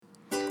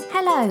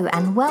Hello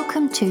and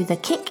welcome to the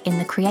Kick in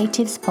the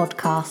Creatives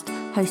podcast,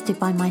 hosted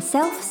by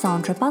myself,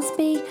 Sandra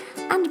Busby,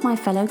 and my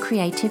fellow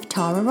creative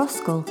Tara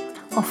Roskell,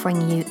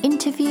 offering you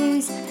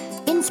interviews,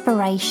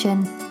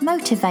 inspiration,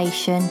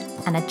 motivation,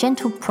 and a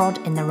gentle prod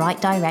in the right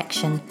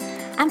direction.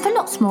 And for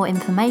lots more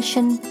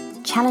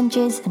information,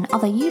 challenges, and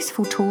other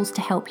useful tools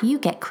to help you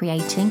get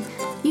creating,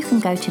 you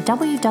can go to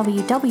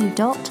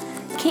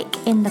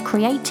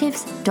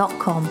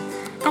www.kickinthecreatives.com.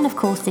 And of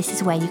course, this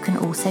is where you can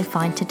also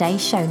find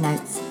today's show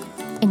notes.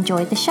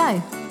 Enjoy the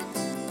show.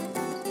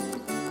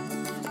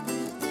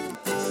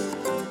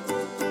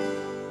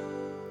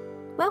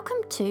 Welcome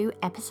to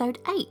episode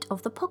 8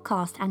 of the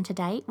podcast, and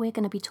today we're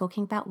going to be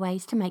talking about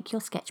ways to make your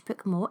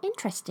sketchbook more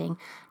interesting.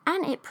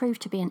 And it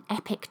proved to be an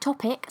epic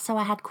topic, so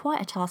I had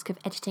quite a task of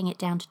editing it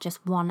down to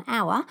just 1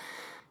 hour.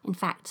 In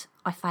fact,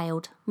 I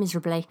failed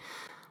miserably.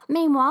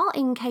 Meanwhile,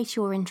 in case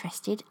you're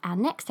interested, our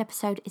next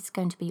episode is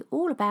going to be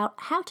all about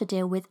how to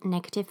deal with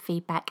negative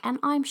feedback, and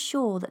I'm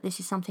sure that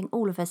this is something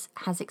all of us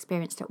has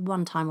experienced at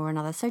one time or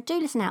another, so do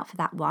listen out for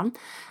that one,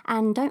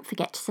 and don't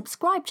forget to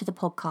subscribe to the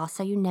podcast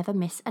so you never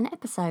miss an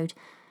episode.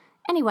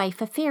 Anyway,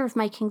 for fear of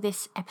making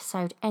this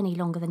episode any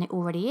longer than it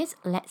already is,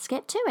 let's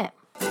get to it.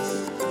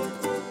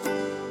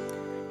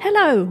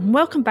 Hello and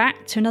welcome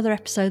back to another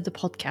episode of the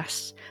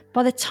podcast.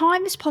 By the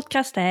time this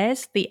podcast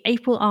airs, the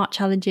April Art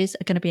Challenges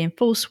are going to be in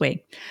full swing.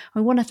 I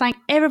want to thank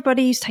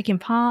everybody who's taking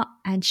part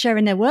and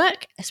sharing their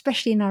work,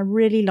 especially in our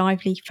really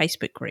lively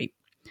Facebook group.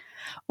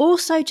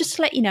 Also, just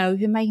to let you know, we've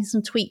been making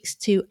some tweaks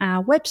to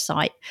our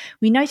website.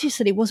 We noticed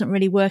that it wasn't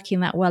really working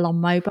that well on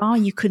mobile.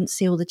 You couldn't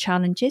see all the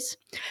challenges.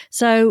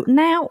 So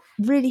now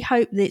really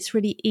hope that it's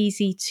really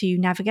easy to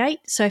navigate.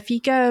 So if you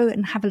go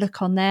and have a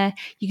look on there,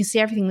 you can see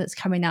everything that's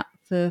coming up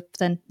for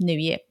the new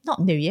year,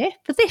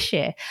 for this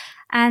year.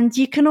 And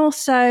you can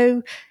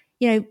also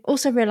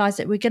realise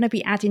that we're going to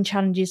be adding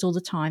challenges all the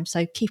time.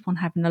 So keep on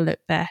having a look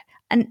there.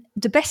 And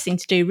the best thing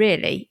to do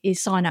really is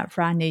sign up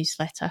for our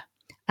newsletter,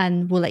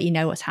 and we'll let you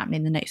know what's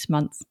happening the next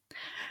month.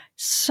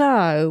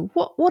 So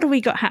what have we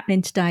got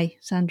happening today,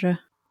 Sandra?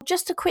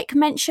 Just a quick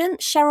mention,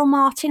 Cheryl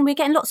Martin. We're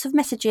getting lots of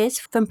messages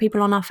from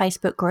people on our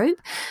Facebook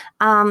group.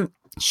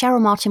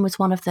 Cheryl Martin was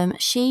one of them.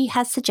 She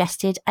has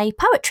suggested a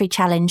poetry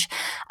challenge.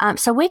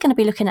 So we're going to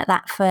be looking at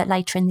that for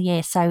later in the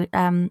year. So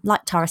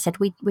like Tara said,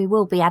 we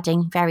will be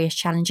adding various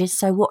challenges.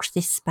 So watch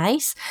this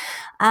space.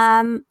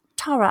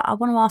 Tara, I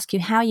want to ask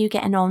you, how are you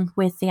getting on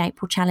with the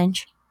April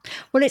challenge?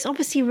 Well, it's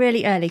obviously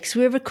really early because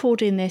we're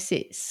recording this.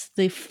 It's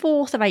the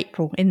 4th of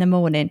April in the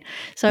morning.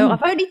 So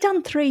I've only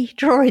done 3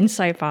 drawings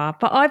so far,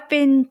 but I've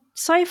been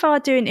so far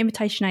doing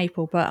Imitation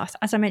April. But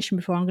as I mentioned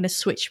before, I'm going to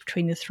switch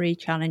between the 3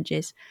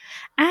 challenges.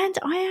 And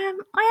I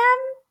am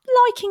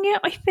liking it,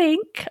 I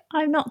think.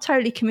 I'm not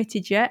totally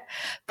committed yet.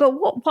 But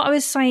what I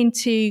was saying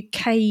to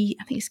I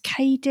think it's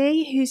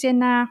KD, who's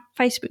in our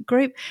Facebook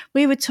group,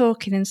 we were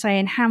talking and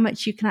saying how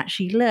much you can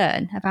actually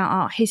learn about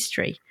art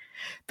history.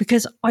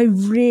 Because I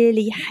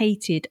really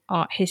hated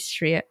art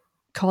history at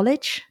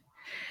college.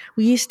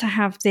 We used to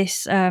have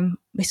this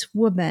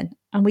woman,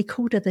 and we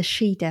called her the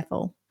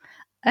she-devil.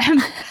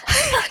 And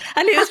it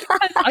was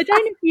because, I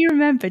don't know if you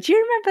remember. Do you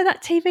remember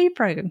that TV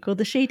program called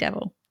The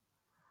She-Devil?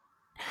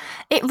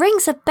 It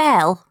rings a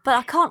bell, but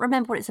I can't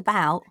remember what it's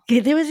about. Yeah,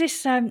 there was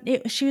this,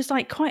 she was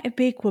like quite a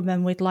big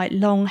woman with like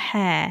long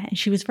hair, and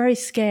she was very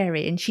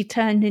scary, and she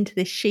turned into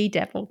this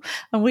she-devil.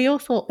 And we all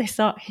thought this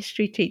art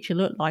history teacher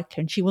looked like her,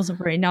 and she wasn't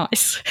very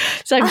nice.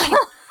 So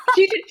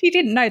she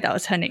didn't know that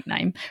was her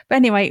nickname. But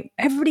anyway,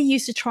 everybody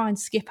used to try and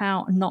skip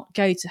out and not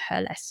go to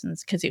her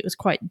lessons because it was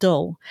quite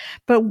dull.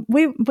 But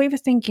we were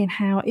thinking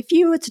how if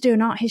you were to do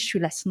an art history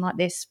lesson like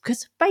this,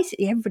 because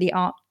basically everybody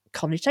at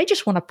college, they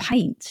just want to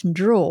paint and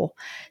draw.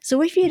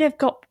 So if you'd have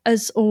got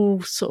us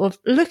all sort of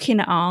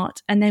looking at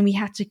art, and then we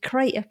had to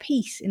create a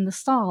piece in the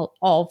style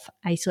of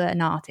a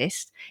certain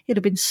artist, it'd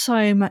have been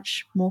so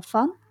much more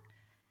fun.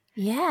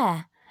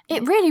 Yeah,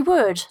 it really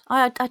would.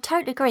 I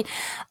totally agree.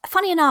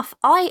 Funny enough,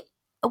 art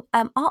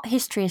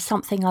history is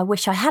something I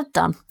wish I had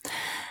done.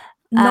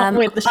 Not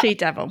with the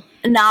she-devil.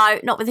 No,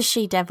 not with the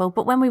she-devil.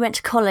 But when I went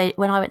to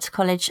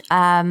college,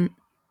 I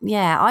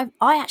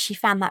actually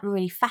found that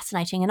really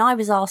fascinating, and I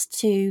was asked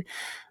to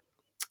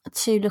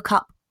look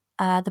up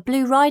the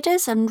Blue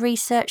Riders and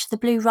research the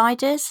Blue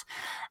Riders.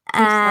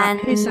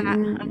 Who's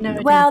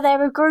that? Well, they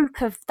were a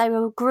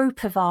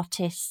group of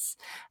artists,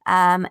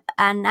 and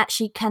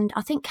actually,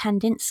 I think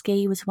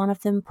Kandinsky was one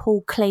of them.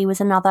 Paul Klee was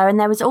another, and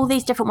there was all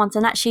these different ones.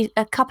 And actually,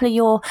 a couple of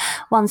your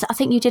ones, I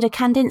think you did a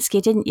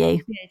Kandinsky, didn't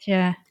you?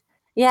 Yeah.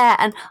 Yeah,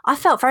 and I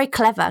felt very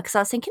clever because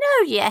I was thinking,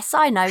 oh yes,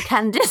 I know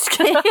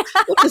Kandinsky.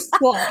 What a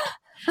swap.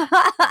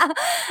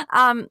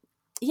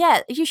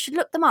 Yeah, you should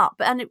look them up,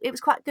 and it was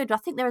quite good. I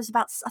think there was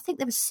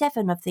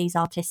 7 of these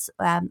artists.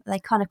 They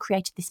kind of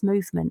created this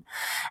movement,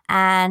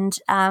 and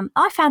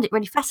I found it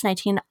really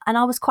fascinating. And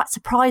I was quite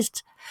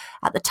surprised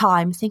at the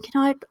time, thinking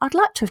I'd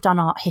like to have done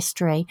art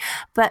history,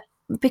 but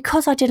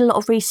because I did a lot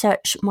of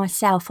research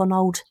myself on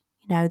old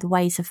the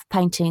ways of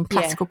painting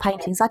classical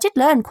paintings. I did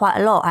learn quite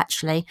a lot,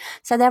 actually.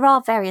 So there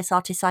are various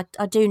artists I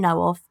do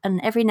know of,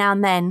 and every now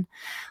and then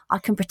I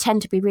can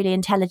pretend to be really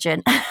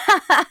intelligent.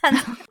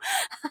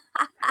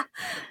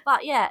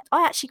 But yeah,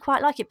 I actually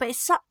quite like it. But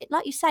it's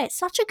like you say, it's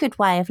such a good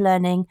way of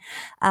learning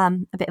a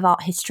bit of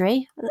art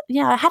history.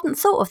 Yeah, I hadn't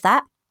thought of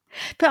that.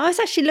 But I was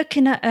actually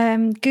looking at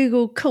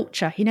Google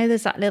Culture.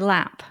 There's that little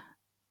app.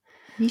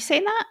 Have you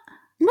seen that?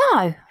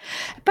 No.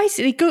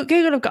 Basically,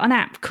 Google have got an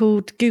app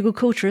called Google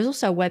Culture. It's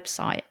also a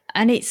website,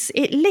 and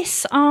it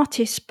lists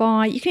artists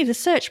by. You can either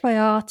search by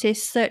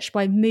artist, search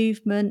by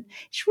movement.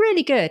 It's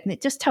really good, and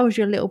it just tells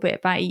you a little bit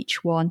about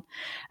each one.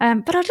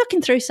 But I was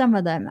looking through some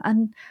of them,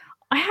 and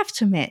I have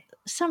to admit,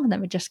 some of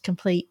them are just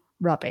complete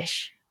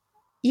rubbish.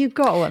 You've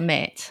got to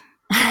admit.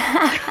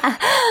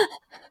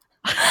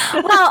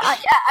 Well,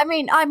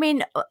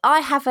 I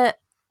have a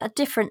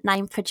different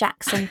name for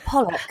Jackson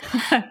Pollock.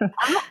 I'm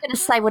not going to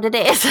say what it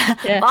is,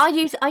 but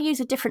I use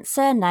a different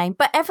surname.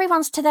 But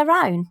everyone's to their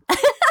own.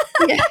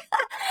 Yeah.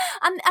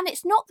 And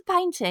it's not the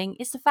painting;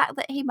 it's the fact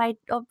that he made.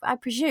 I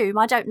presume,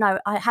 I don't know.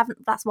 I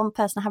haven't. That's one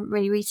person I haven't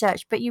really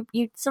researched. But you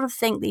sort of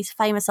think these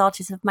famous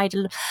artists have made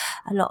a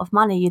lot of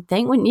money. You'd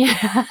think, wouldn't you?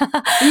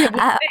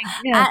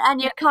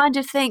 And you kind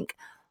of think,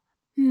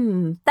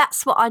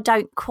 that's what I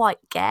don't quite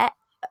get.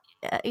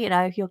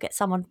 You'll get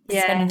someone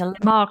spending a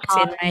lot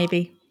marketing of time.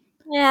 maybe.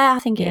 Yeah, I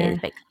think it is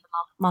a bit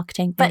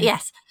marketing. But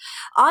yes,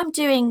 I'm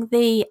doing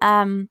the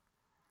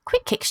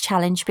Quick Kicks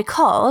challenge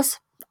because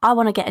I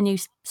want to get a new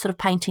sort of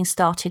painting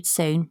started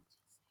soon.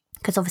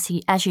 Because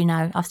obviously, as you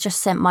know, I've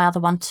just sent my other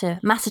one to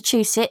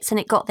Massachusetts and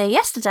it got there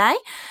yesterday.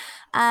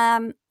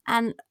 And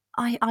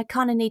I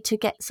kind of need to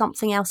get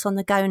something else on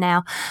the go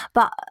now.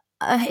 But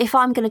if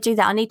I'm going to do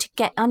that, I need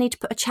to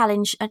put a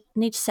challenge. I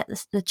need to set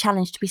the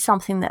challenge to be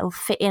something that will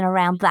fit in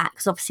around that.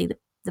 Because obviously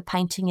the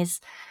painting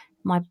is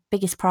my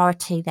biggest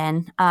priority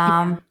then.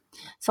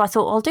 So I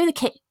thought I'll do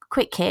the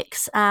Quick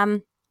Kicks.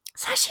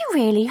 It's actually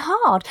really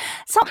hard.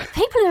 Some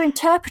people are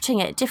interpreting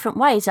it different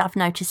ways, I've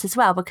noticed as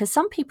well, because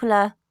some people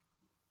are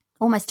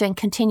almost doing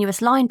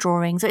continuous line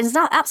drawings. It's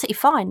absolutely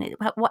fine,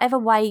 whatever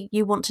way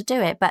you want to do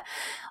it. But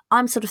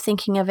I'm sort of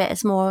thinking of it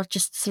as more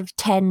just sort of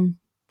 10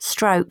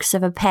 strokes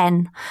of a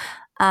pen.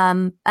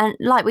 And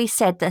like we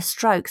said, the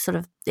stroke sort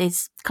of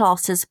is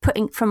classed as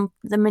putting from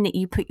the minute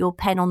you put your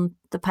pen on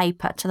the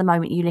paper to the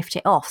moment you lift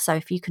it off. So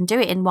if you can do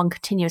it in one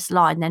continuous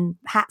line, then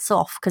hats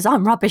off, because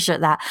I'm rubbish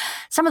at that.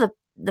 Some of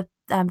the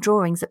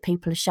drawings that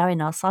people are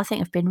showing us, I think,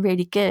 have been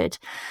really good.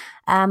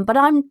 But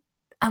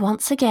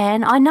once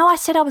again, I know I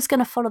said I was going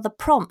to follow the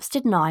prompts,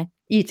 didn't I?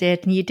 You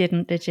did, and you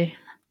didn't, did you?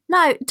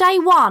 No, day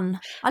one.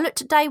 I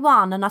looked at day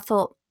one and I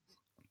thought,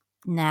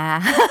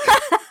 nah.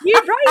 You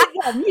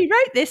wrote them. You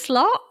wrote this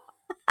lot.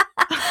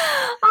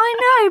 I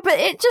know, but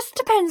it just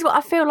depends what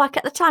I feel like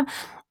at the time.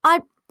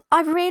 I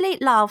really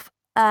love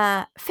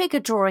figure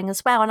drawing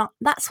as well, and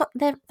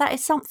that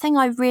is something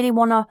I really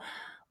want to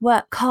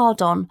work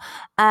hard on.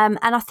 And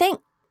I think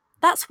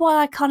that's why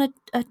I kind of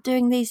are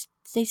doing these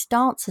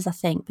dances, I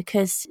think,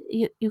 because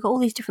you've got all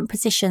these different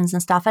positions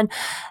and stuff. And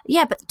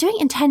but doing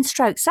it in 10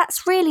 strokes,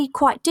 that's really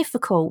quite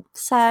difficult.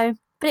 So,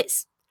 but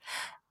it's,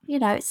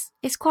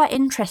 it's quite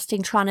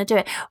interesting trying to do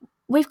it.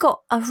 We've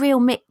got a real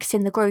mix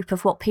in the group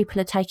of what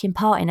people are taking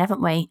part in, haven't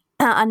we?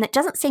 And it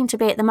doesn't seem to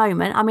be at the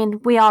moment. I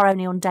mean, we are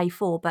only on day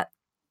 4, but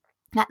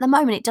at the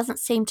moment, it doesn't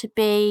seem to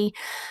be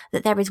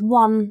that there is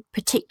one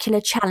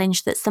particular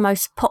challenge that's the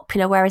most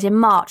popular, whereas in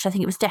March, I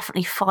think it was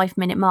definitely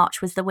 5-minute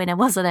March was the winner,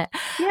 wasn't it?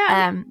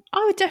 Yeah,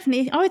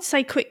 I would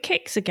say Quick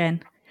Kicks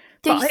again.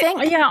 Do you think?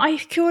 I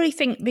purely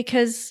think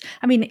because,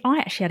 I mean, I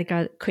actually had a go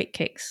at Quick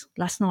Kicks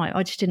last night.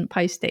 I just didn't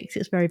post it because it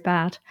was very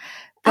bad.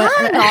 But,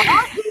 hang on,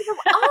 aren't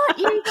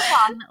you the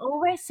one that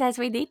always says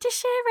we need to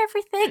share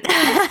everything?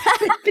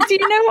 but do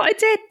you know what I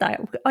did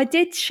though? I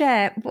did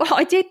share. Well,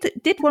 I did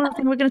one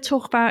thing we're going to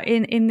talk about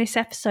in this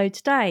episode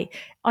today.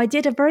 I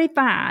did a very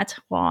bad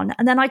one,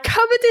 and then I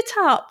covered it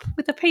up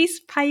with a piece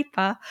of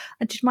paper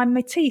and did my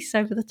Matisse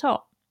over the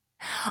top.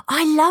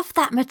 I love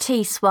that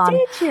Matisse one.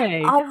 Did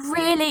you? I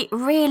really,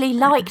 really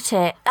liked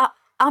it.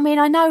 I mean,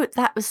 I know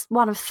that was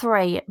one of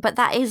 3, but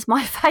that is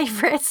my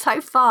favourite so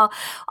far.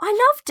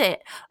 I loved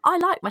it. I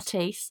like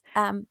Matisse.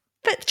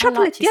 But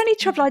the only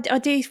trouble I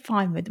do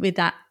find with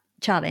that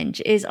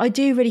challenge is I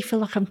do really feel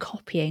like I'm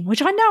copying,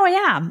 which I know I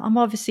am. I'm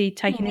obviously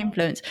taking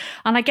influence.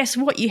 And I guess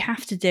what you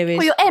have to do is...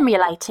 Well, you're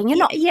emulating. You're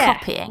not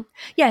copying.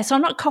 Yeah, so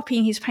I'm not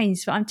copying his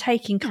paintings, but I'm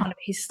taking kind of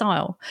his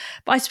style.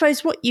 But I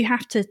suppose what you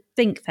have to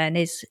think then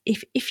is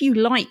if you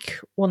like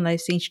one of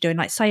those things you're doing,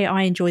 like say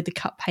I enjoyed the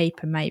cut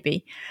paper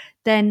maybe,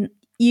 then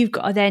you've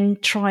got to then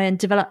try and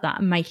develop that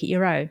and make it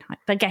your own.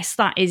 I guess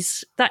that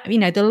is that,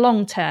 the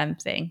long-term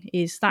thing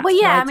is that's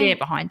the idea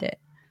behind it.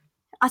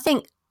 I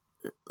think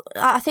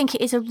it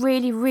is a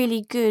really,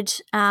 really good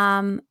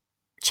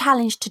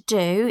challenge to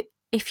do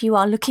if you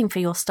are looking for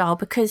your style,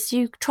 because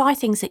you try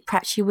things that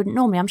perhaps you wouldn't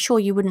normally. I'm sure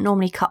you wouldn't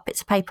normally cut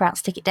bits of paper out,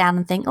 stick it down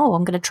and think, oh,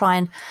 I'm going to try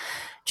and,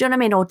 do you know what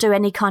I mean? Or do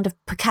any kind of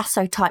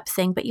Picasso type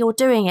thing, but you're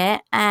doing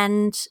it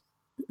and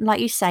like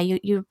you say,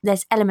 you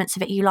there's elements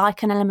of it you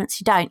like and elements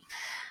you don't.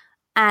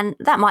 And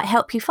that might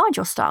help you find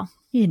your style.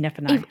 You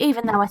never know.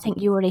 Even though I think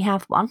you already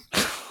have one.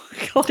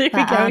 God, here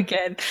we go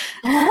again.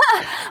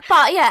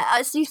 But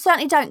yeah, so you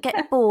certainly don't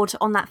get bored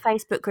on that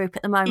Facebook group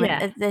at the moment.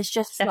 Yeah, There's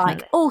just definitely.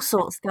 like all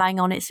sorts going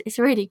on. It's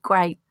really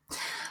great.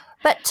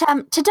 But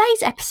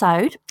today's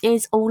episode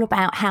is all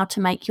about how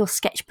to make your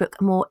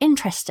sketchbook more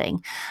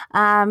interesting.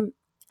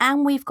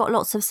 And we've got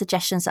lots of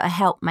suggestions that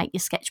help make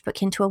your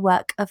sketchbook into a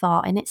work of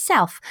art in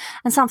itself,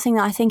 and something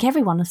that I think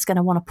everyone is going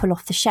to want to pull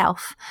off the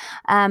shelf.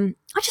 I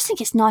just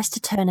think it's nice to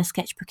turn a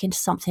sketchbook into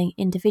something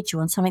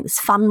individual and something that's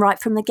fun right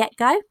from the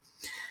get-go.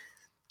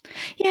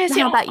 Yeah,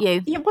 How about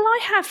you? Yeah, well,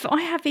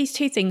 I have these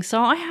two things.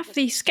 So I have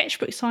these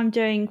sketchbooks I'm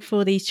doing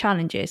for these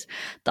challenges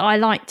that I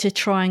like to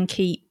try and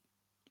keep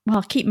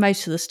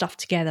most of the stuff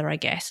together, I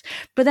guess.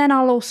 But then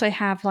I'll also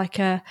have like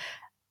a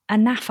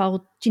naff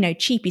old,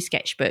 cheapy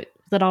sketchbook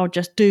that I'll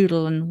just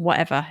doodle and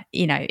whatever,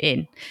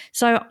 in.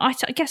 So I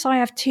guess I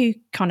have two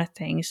kind of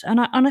things. And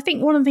I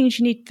think one of the things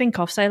you need to think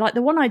of, so like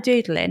the one I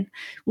doodle in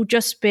will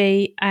just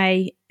be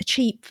a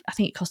cheap, I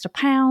think it cost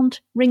 £1,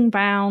 ring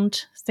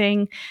bound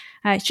thing.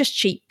 It's just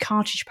cheap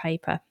cartridge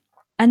paper.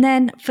 And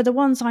then for the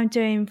ones I'm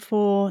doing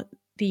for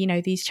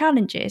these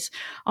challenges,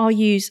 I'll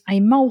use a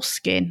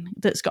moleskin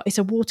it's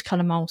a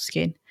watercolor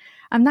moleskin,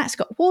 and that's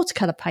got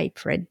watercolor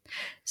paper in.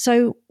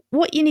 So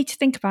what you need to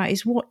think about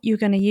is what you're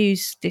going to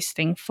use this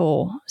thing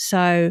for.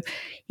 So,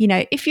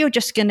 if you're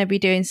just going to be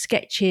doing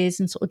sketches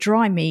and sort of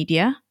dry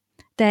media,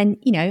 then,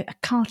 a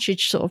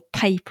cartridge sort of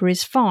paper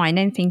is fine.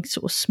 Anything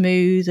sort of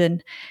smooth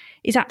and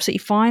is absolutely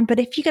fine. But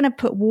if you're going to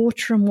put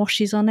water and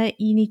washes on it,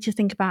 you need to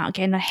think about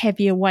getting a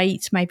heavier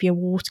weight, maybe a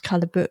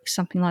watercolor book,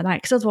 something like that,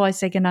 because otherwise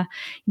they're going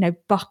to,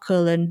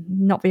 buckle and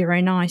not be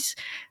very nice.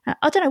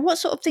 I don't know, what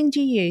sort of thing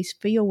do you use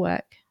for your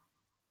work?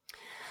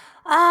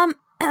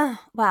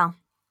 Well,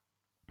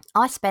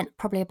 I spent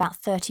probably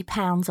about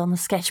 £30 on the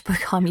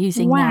sketchbook I'm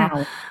using Wow.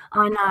 now.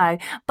 I know,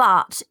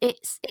 but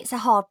it's a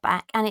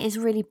hardback and it is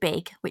really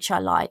big, which I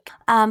like.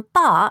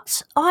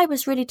 But I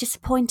was really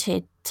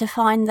disappointed to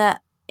find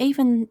that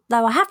even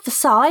though I have the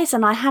size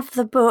and I have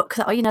the book,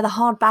 that the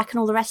hardback and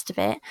all the rest of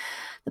it,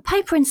 the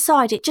paper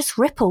inside, it just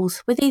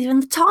ripples with even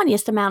the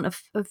tiniest amount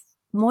of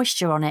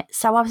moisture on it.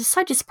 So I was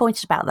so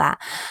disappointed about that.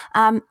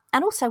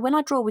 And also when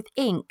I draw with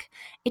ink,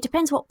 it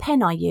depends what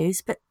pen I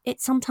use, but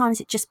sometimes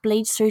it just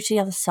bleeds through to the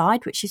other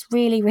side, which is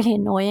really, really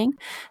annoying.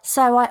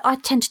 So I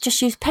tend to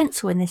just use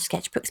pencil in this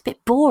sketchbook. It's a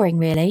bit boring,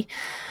 really.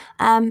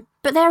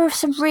 But there are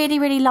some really,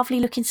 really lovely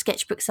looking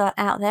sketchbooks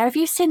out there. Have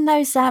you seen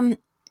those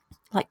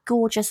like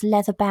gorgeous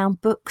leather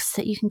bound books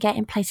that you can get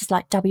in places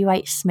like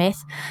WH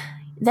Smith?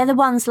 They're the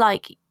ones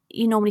like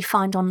you normally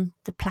find on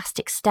the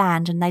plastic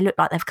stand, and they look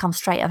like they've come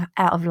straight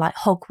out of like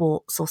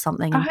Hogwarts or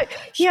something.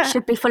 Yeah.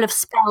 Should be full of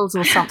spells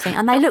or something,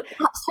 and they look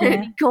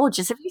absolutely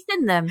gorgeous. Have you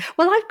seen them?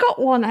 Well, I've got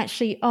one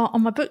actually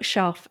on my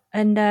bookshelf,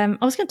 and I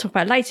was going to talk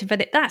about it later,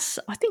 but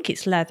I think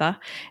it's leather.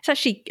 It's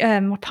actually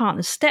my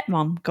partner's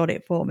stepmom got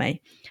it for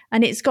me,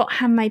 and it's got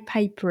handmade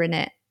paper in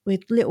it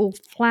with little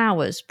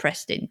flowers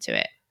pressed into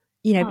it.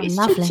 It's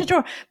lovely. cheap to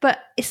draw, but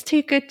it's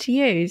too good to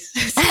use.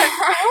 So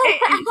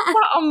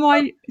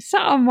it's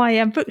sat on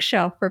my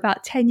bookshelf for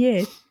about 10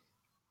 years.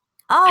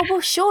 Oh,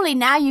 well, surely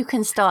now you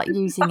can start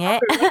using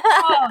it.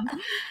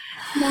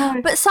 No.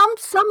 But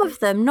some of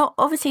them,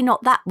 obviously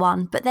not that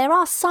one, but there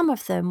are some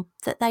of them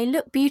that they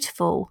look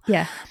beautiful.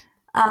 Yeah.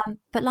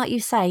 But like you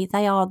say,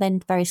 they are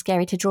then very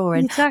scary to draw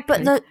in.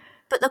 Exactly.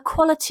 But the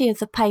quality of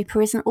the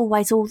paper isn't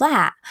always all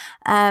that.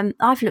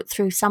 I've looked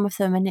through some of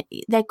them, and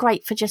they're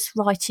great for just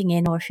writing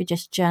in, or if you're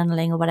just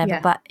journaling or whatever.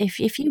 Yeah. But if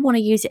you want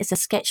to use it as a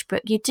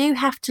sketchbook, you do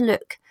have to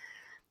look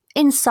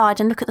inside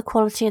and look at the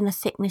quality and the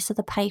thickness of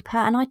the paper.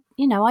 And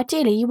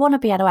ideally you want to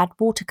be able to add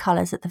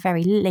watercolors at the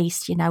very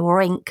least,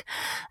 or ink.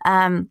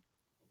 I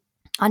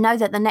know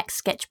that the next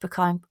sketchbook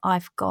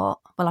I've got,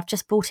 well, I've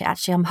just bought it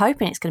actually. I'm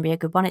hoping it's going to be a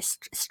good one. It's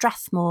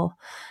Strathmore,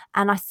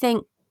 and I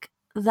think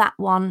that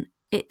one,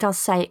 it does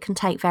say it can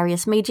take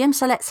various mediums,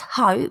 so let's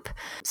hope.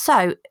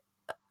 So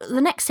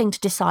the next thing to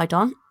decide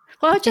on.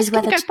 Well, I was just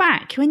going to go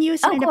back when you were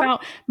saying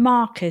about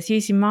markers,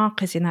 using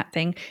markers in that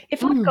thing.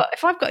 If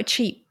I've got a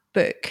cheap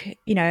book,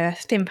 a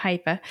thin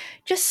paper,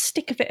 just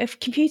stick a bit of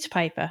computer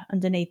paper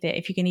underneath it.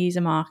 If you're going to use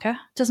a marker,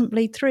 it doesn't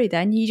bleed through.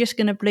 Then you're just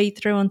going to bleed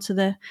through onto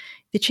the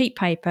cheap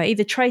paper,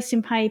 either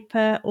tracing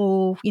paper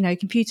or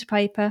computer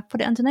paper.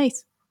 Put it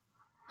underneath.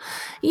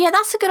 Yeah,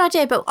 that's a good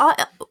idea, but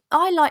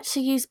I like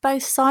to use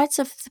both sides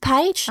of the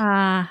page.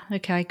 Ah,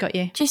 okay, got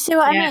you. Do you see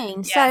what I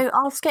mean? Yeah. So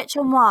I'll sketch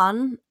on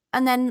one,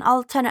 and then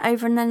I'll turn it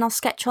over, and then I'll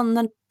sketch on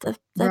the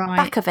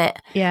back of it.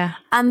 Yeah.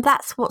 And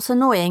that's what's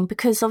annoying,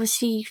 because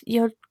obviously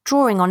you're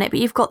drawing on it, but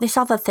you've got this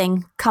other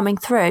thing coming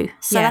through.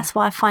 So that's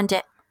why I find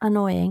it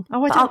annoying.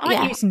 Oh, I don't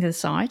like using the other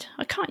side.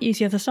 I can't use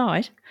the other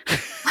side.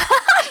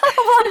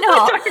 Why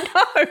not?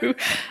 I don't know.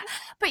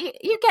 But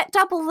you get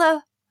double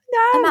the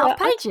amount of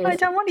pages. I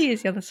don't want to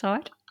use the other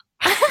side.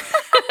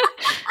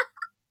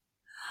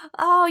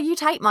 Oh, you'd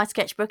hate my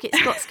sketchbook.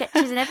 It's got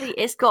sketches and everything.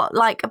 It's got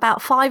like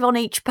about 5 on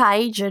each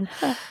page, and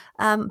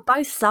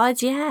both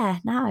sides. Yeah,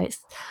 no,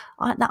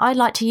 I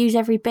like to use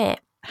every bit.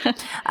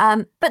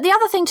 But the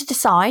other thing to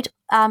decide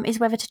is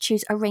whether to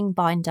choose a ring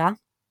binder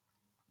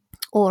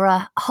or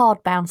a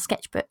hardbound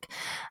sketchbook,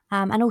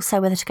 and also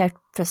whether to go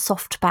for a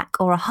softback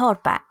or a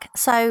hardback.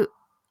 So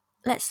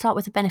let's start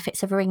with the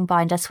benefits of a ring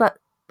binder. So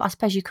I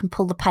suppose you can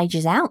pull the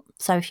pages out.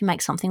 So if you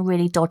make something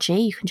really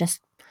dodgy, you can just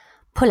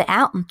pull it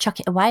out and chuck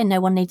it away and no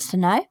one needs to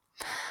know.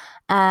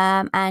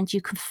 And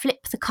you can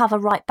flip the cover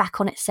right back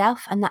on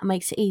itself, and that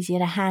makes it easier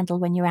to handle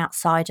when you're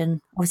outside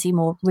and obviously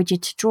more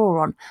rigid to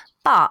draw on.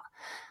 But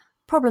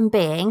problem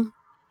being,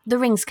 the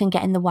rings can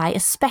get in the way,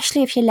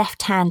 especially if you're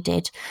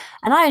left-handed.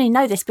 And I only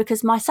know this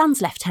because my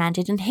son's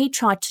left-handed, and he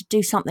tried to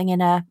do something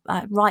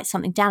write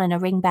something down in a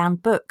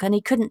ring-bound book, and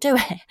he couldn't do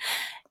it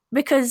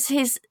because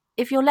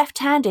if you're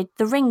left-handed,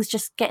 the rings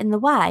just get in the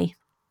way.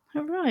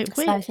 Oh, right.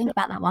 Weird. So think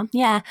about that one.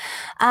 Yeah.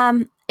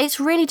 It's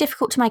really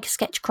difficult to make a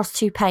sketch across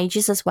 2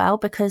 pages as well,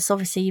 because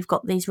obviously you've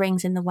got these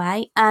rings in the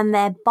way and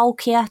they're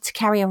bulkier to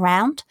carry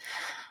around.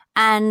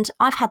 And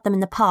I've had them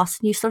in the past,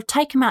 and you sort of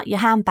take them out your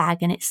handbag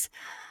and it's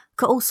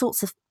got all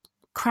sorts of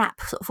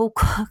crap sort of all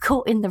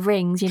caught in the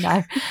rings,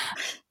 whatever.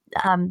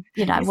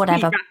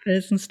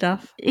 Wrappers and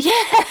stuff.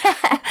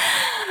 Yeah.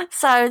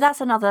 So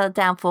that's another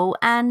downfall.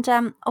 And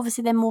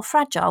obviously they're more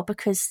fragile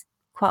because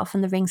quite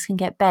often the rings can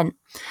get bent.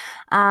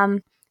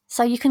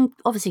 So you can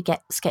obviously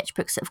get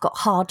sketchbooks that have got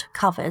hard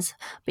covers,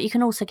 but you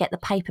can also get the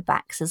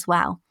paperbacks as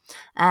well.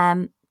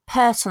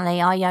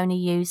 Personally, I only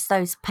use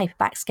those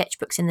paperback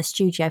sketchbooks in the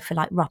studio for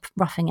like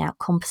roughing out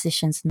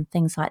compositions and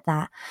things like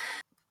that.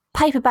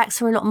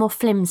 Paperbacks are a lot more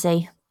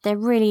flimsy. They're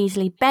really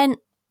easily bent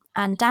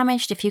and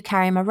damaged if you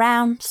carry them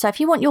around. So if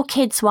you want your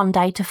kids one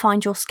day to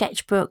find your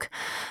sketchbook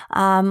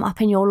up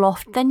in your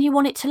loft, then you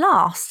want it to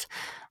last.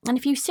 And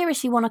if you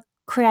seriously want to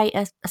create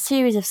a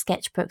series of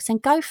sketchbooks,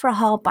 and go for a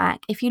hardback.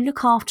 If you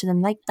look after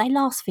them, they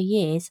last for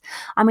years.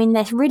 I mean,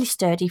 they're really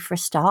sturdy for a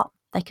start.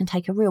 They can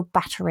take a real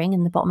battering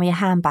in the bottom of your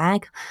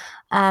handbag.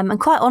 And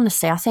quite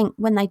honestly, I think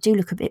when they do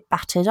look a bit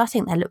battered, I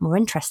think they look more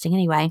interesting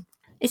anyway.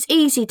 It's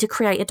easy to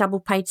create a double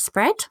page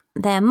spread.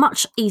 They're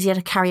much easier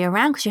to carry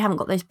around because you haven't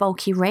got those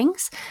bulky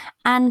rings.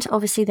 And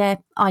obviously they're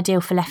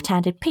ideal for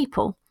left-handed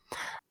people.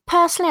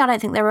 Personally, I don't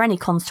think there are any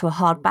cons to a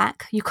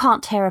hardback. You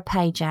can't tear a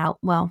page out.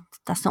 Well,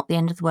 that's not the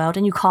end of the world,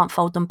 and you can't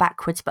fold them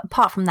backwards. But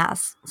apart from that,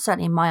 that's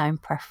certainly my own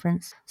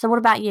preference. So what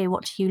about you?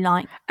 What do you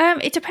like?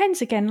 It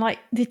depends again. Like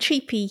the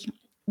cheapy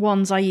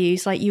ones I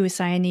use, like you were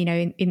saying,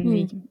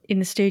 in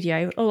the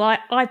studio. Oh,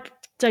 I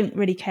don't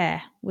really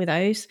care with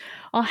those.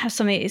 I'll have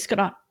something. It's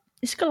got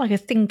like a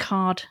thin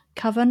card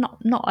cover,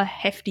 not a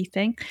hefty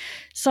thing.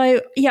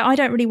 So yeah, I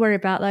don't really worry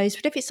about those.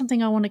 But if it's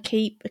something I want to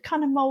keep, the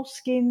kind of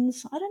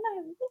moleskins, I don't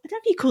know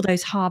if you call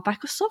those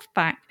hardback or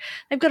softback.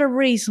 They've got a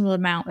reasonable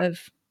amount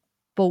of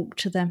bulk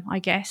to them, I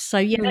guess. So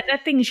yeah, they're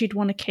things you'd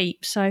want to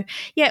keep. So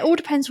yeah, it all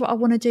depends what I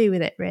want to do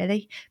with it,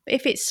 really. But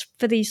if it's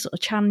for these sort of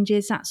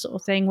challenges, that sort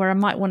of thing, where I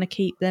might want to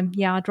keep them,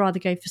 yeah, I'd rather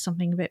go for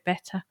something a bit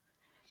better.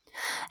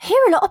 I hear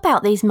a lot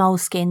about these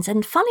moleskins,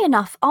 and funny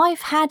enough,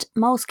 I've had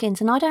moleskins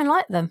and I don't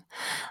like them.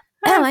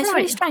 Oh, It's right.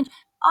 really strange.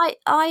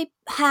 I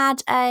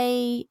had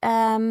a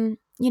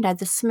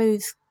the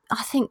smooth.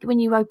 I think when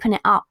you open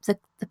it up, the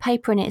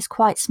paper in it is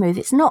quite smooth.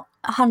 It's not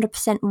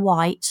 100%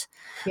 white,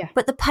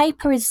 but the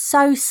paper is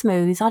so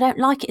smooth. I don't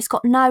like it.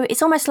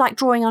 It's almost like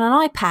drawing on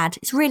an iPad.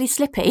 It's really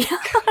slippy.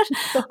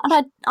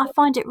 And I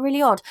find it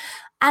really odd.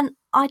 And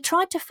I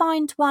tried to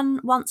find one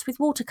once with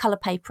watercolour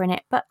paper in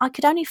it, but I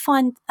could only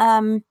find,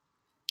 it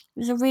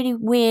was a really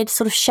weird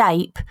sort of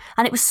shape,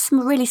 and it was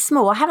really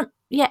small. I haven't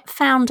yet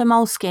found a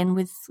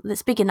moleskin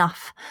that's big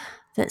enough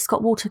that's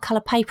got watercolour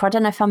paper. I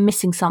don't know if I'm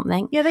missing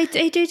something. Yeah, they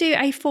do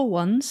A4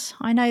 ones.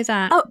 I know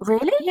that. Oh,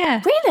 really?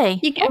 Yeah. Really?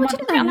 You get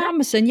them on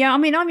Amazon. Yeah, I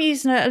mean, I'm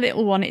using a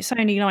little one. It's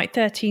only like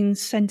 13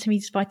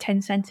 centimetres by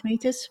 10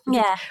 centimetres.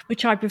 Yeah.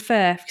 Which I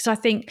prefer, because I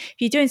think if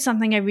you're doing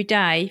something every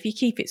day, if you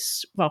keep it,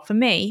 well, for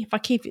me, if I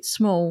keep it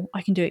small,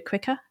 I can do it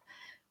quicker.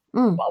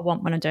 What I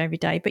want when I do every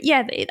day. But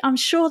yeah, I'm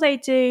sure they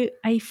do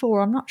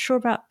A4. I'm not sure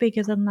about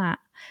bigger than that.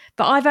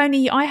 But I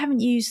haven't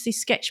used the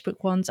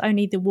sketchbook ones,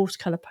 only the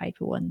watercolour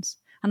paper ones.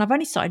 And I've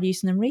only started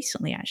using them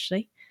recently,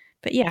 actually.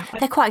 But yeah.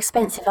 They're quite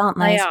expensive, aren't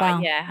they, as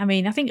well? Yeah. I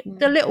mean, I think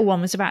the little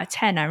one was about a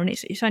tenner, and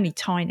it's only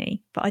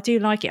tiny. But I do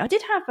like it. I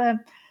did have,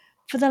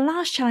 for the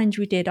last challenge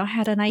we did, I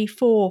had an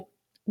A4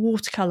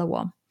 watercolour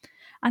one.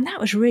 And that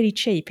was really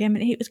cheap. I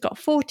mean, it was got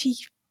 40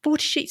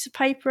 sheets of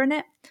paper in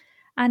it.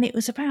 And that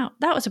was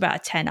about a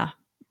tenner,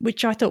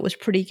 which I thought was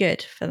pretty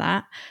good for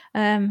that.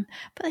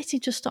 But they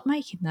did just stop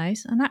making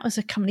those. And that was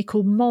a company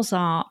called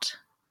Mozart,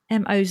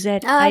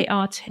 Mozart.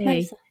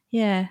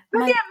 Yeah.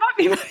 Well, yeah, it might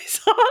be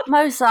Mozart.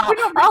 Mozart.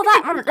 Oh,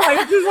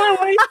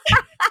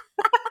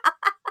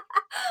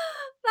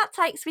 that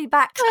takes me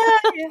back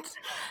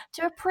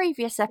to a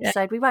previous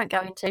episode we won't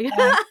go into.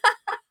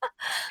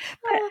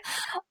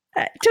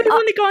 Do you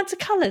want to go on to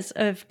colours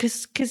of,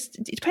 because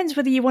it depends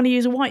whether you want to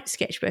use a white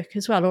sketchbook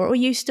as well, or are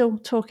you still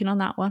talking on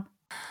that one?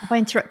 Have I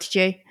interrupted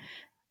you?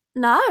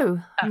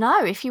 No.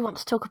 If you want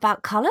to talk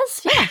about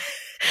colours, yeah.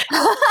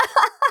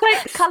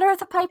 Colour of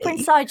the paper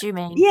inside, you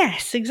mean?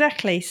 Yes,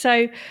 exactly.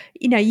 So,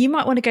 you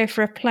might want to go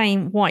for a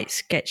plain white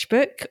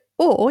sketchbook,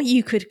 or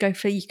you could go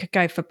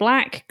for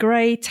black,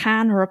 grey,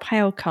 tan, or a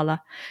pale colour.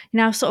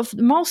 Now, sort of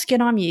the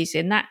moleskin I'm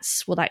using,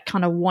 that's that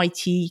kind of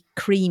whitey,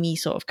 creamy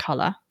sort of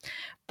colour.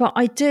 But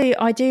I do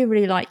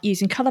really like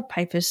using coloured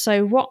papers.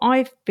 So what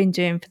I've been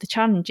doing for the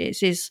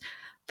challenges is,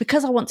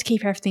 because I want to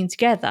keep everything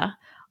together,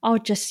 I'll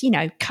just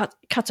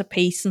cut a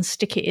piece and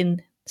stick it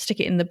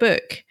in the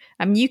book.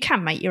 You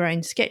can make your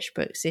own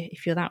sketchbooks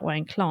if you're that way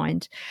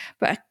inclined.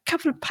 But a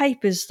couple of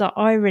papers that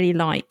I really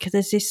like,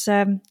 there's this,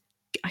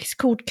 it's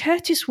called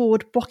Curtis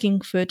Ward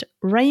Bockingford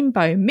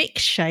Rainbow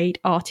Mixed Shade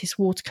Artist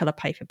Watercolour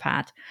Paper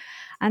Pad.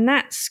 And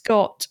that's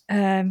got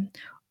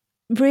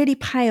really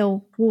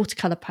pale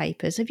watercolour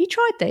papers. Have you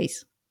tried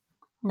these?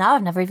 No,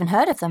 I've never even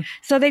heard of them.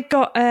 So they've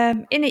got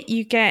in it, I think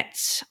you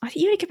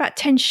get about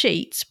 10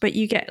 sheets, but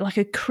you get like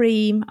a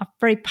cream, a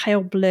very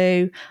pale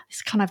blue,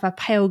 it's kind of a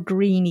pale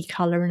greeny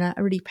colour, and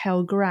a really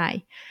pale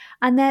grey.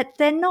 And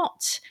they're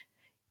not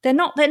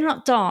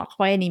dark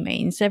by any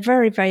means. They're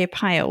very, very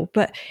pale,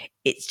 but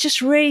it's just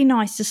really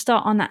nice to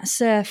start on that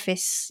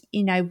surface,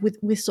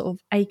 with sort of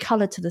a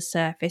colour to the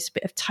surface, a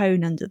bit of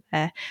tone under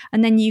there.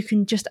 And then you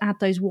can just add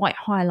those white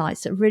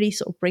highlights that really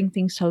sort of bring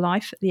things to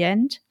life at the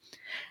end.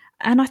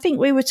 And I think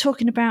we were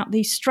talking about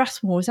the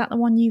Strathmore. Is that the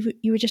one you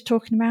were just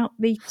talking about?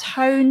 The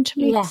toned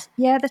mix?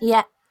 Yeah.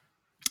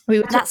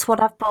 That's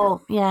what I've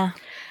bought, yeah.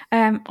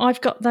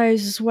 I've got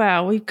those as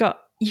well. You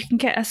can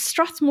get a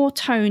Strathmore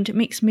toned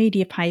mixed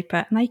media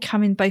paper, and they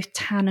come in both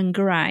tan and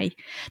grey.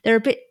 They're a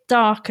bit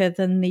darker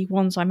than the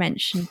ones I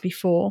mentioned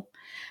before,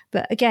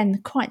 but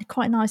again,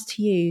 quite nice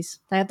to use.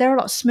 They're a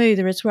lot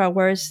smoother as well,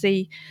 whereas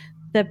the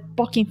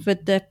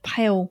Bockingford, the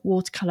pale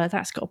watercolour,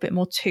 that's got a bit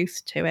more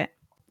tooth to it.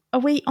 Are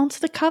we onto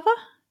the cover?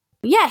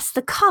 Yes,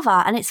 the cover,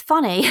 and it's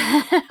funny.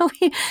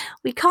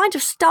 we kind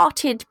of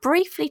started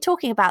briefly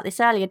talking about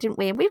this earlier, didn't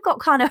we? And we've got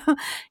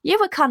you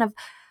were kind of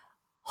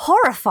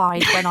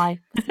horrified when I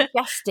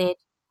suggested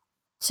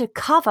to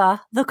cover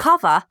the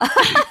cover.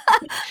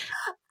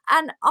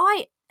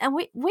 And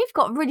we've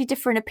got really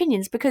different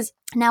opinions, because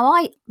now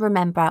I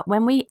remember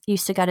when we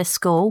used to go to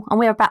school, and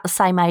we're about the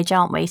same age,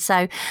 aren't we?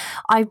 So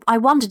I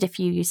wondered if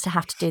you used to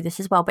have to do this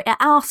as well. But at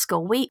our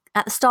school,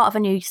 at the start of a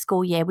new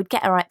school year, we'd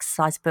get our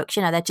exercise books.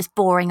 They're just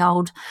boring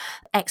old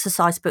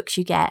exercise books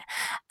you get.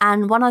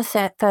 And one of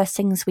the first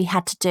things we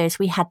had to do is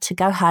we had to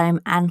go home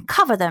and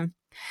cover them.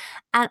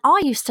 And I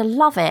used to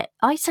love it.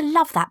 I used to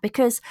love that,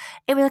 because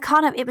it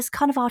was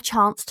kind of our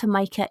chance to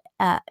make it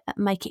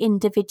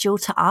individual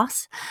to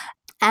us.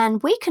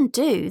 And we can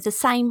do the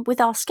same with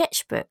our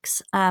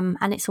sketchbooks.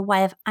 And it's a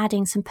way of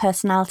adding some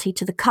personality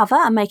to the cover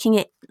and making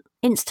it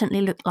instantly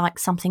look like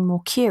something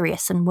more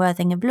curious and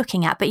worthy of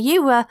looking at. But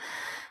you were,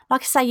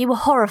 like I say, you were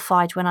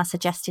horrified when I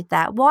suggested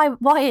that. Why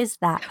is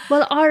that?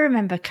 Well, I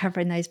remember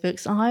covering those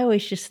books, and I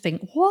always just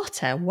think,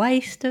 what a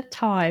waste of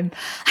time.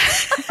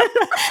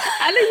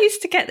 And I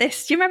used to get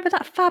this. Do you remember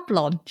that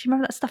Fablon? Do you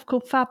remember that stuff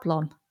called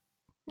Fablon?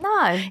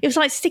 No. It was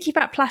like sticky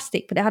back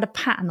plastic, but it had a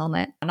pattern on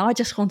it. And I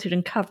just wanted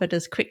them covered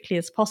as quickly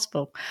as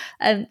possible.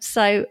 And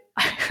so,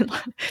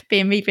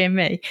 being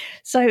me.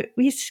 So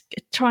we used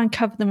to try and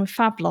cover them with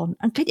Fablon.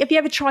 And have you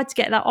ever tried to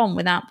get that on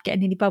without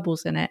getting any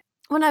bubbles in it?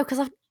 Well, no,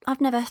 because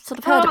I've never sort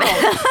of heard of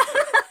it.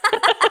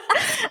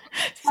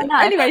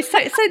 Anyway, so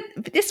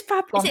this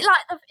Fablon. Is it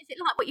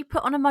like what you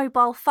put on a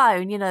mobile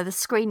phone? The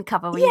screen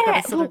cover where you've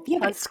got to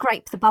sort of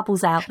scrape the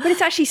bubbles out. But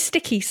it's actually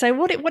sticky. So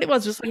what it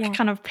was like a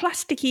kind of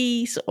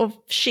plasticky sort of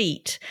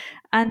sheet,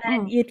 and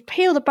then you'd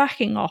peel the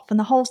backing off, and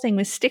the whole thing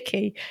was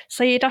sticky.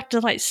 So you'd have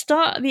to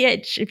start at the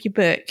edge of your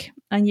book,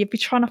 and you'd be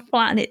trying to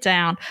flatten it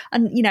down,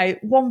 and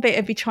one bit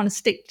would be trying to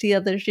stick to the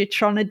other as you're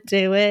trying to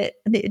do it,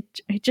 and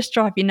it'd just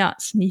drive you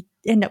nuts, and you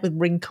end up with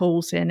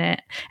wrinkles in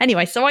it.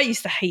 Anyway, so I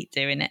used to hate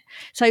doing it.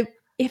 So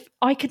if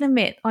I can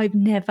admit, I've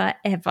never,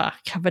 ever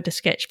covered a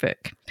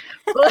sketchbook.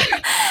 As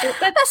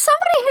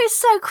somebody who's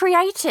so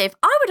creative,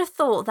 I would have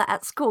thought that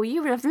at school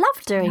you would have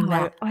loved doing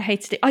that. I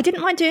hated it. I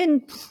didn't mind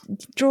doing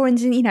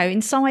drawings in,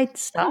 inside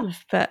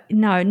stuff, but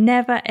no,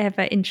 never,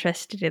 ever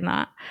interested in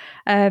that.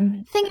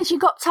 Thing is, you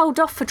got told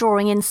off for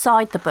drawing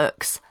inside the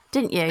books,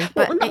 didn't you?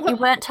 But you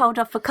weren't told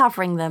off for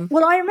covering them.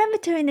 Well, I remember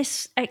doing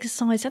this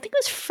exercise. I think it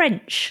was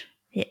French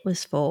it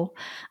was for.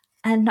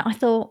 And I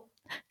thought,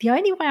 the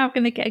only way I'm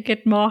going to get a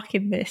good mark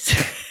in this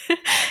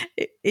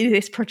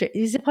project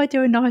is if I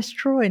do a nice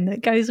drawing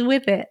that goes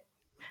with it.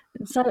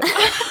 And so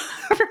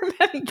I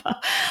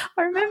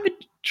remember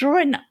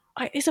drawing.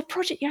 It's a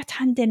project you had to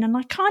hand in, and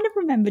I kind of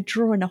remember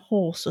drawing a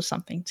horse or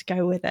something to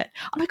go with it,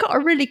 and I got a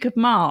really good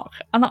mark.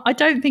 And I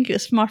don't think it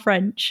was for my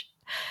French.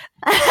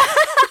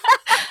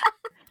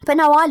 But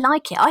no, I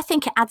like it. I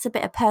think it adds a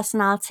bit of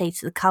personality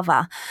to the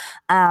cover.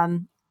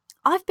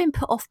 I've been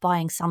put off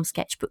buying some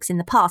sketchbooks in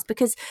the past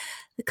because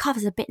the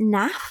cover's a bit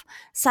naff.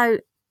 So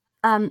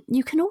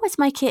you can always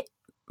make it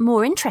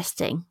more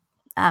interesting.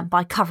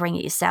 by covering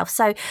it yourself.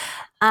 So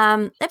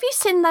have you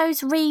seen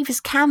those Reeves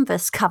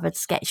canvas covered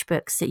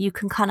sketchbooks that you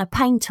can kind of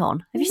paint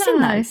on? Have you seen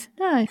those?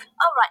 No.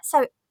 Oh, right.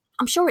 So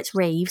I'm sure it's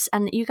Reeves,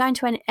 and you go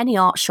into any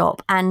art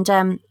shop, and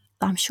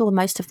I'm sure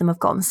most of them have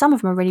got them. Some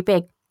of them are really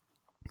big.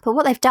 But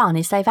what they've done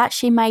is they've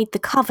actually made the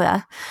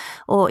cover,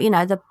 or,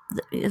 the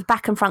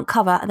back and front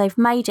cover, they've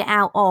made it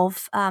out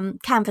of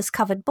canvas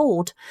covered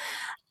board,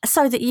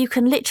 so that you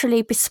can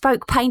literally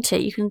bespoke paint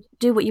it. You can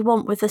do what you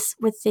want with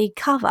the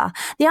cover.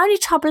 The only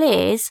trouble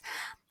is,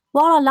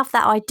 while I love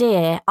that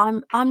idea,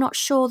 I'm not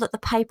sure that the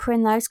paper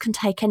in those can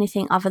take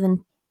anything other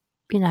than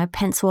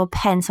pencil or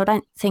pen. So I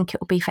don't think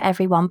it will be for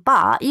everyone.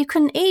 But you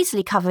can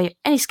easily cover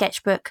any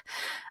sketchbook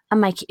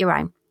and make it your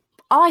own.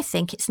 I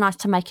think it's nice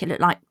to make it look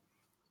like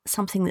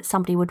something that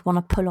somebody would want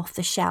to pull off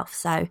the shelf.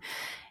 So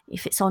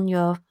if it's on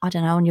your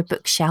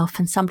bookshelf,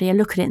 and somebody will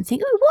look at it and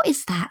think, oh, what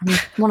is that?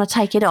 And want to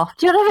take it off.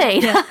 Do you know what I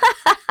mean? Yeah.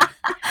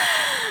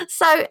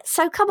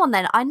 So come on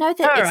then. I know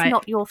that it's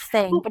not your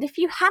thing, but if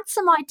you had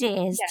some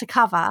ideas to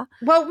cover,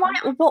 well,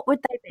 what would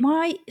they be?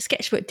 My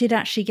sketchbook did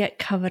actually get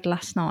covered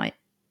last night.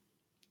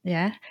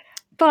 Yeah.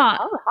 But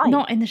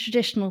not in the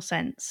traditional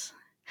sense.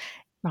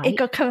 Right. It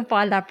got covered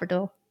by a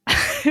Labrador.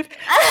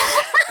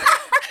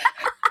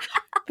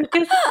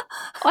 Because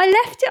I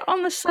left it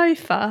on the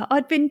sofa.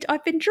 I'd been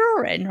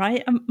drawing,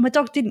 right? And my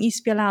dog didn't used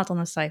to be allowed on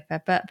the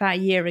sofa, but about a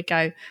year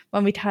ago,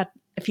 when we'd had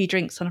a few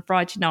drinks on a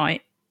Friday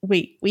night,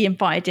 we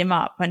invited him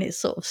up, and it's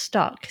sort of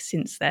stuck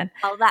since then.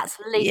 Oh, that's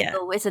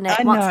legal, isn't it?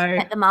 I Once know. you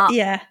set them up.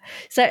 Yeah.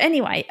 So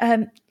anyway,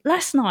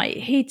 last night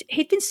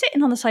he'd been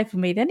sitting on the sofa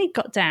with me. Then he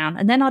got down,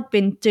 and then I'd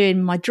been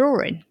doing my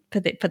drawing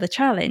for the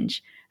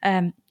challenge.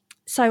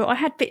 So I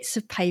had bits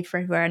of paper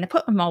everywhere, and I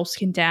put my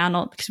moleskin down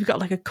on, because we've got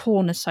like a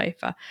corner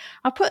sofa.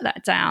 I put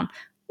that down,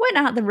 went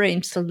out the room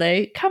to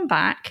salute, come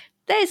back.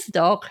 There's the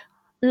dog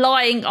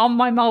lying on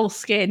my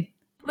moleskin.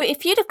 Well,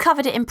 if you'd have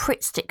covered it in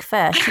Pritt stick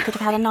first, you could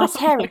have had a nice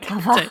hairy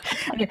cover.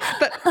 Okay.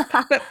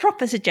 But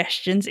proper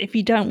suggestions, if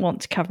you don't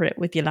want to cover it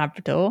with your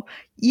Labrador,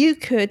 you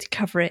could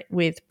cover it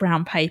with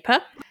brown paper.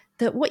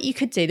 That what you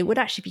could do that would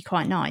actually be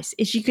quite nice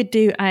is you could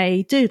do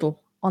a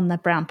doodle on the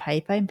brown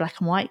paper in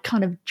black and white,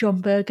 kind of John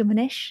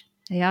Bergman-ish.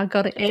 Yeah, I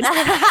got it in.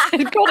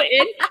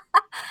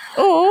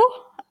 Or,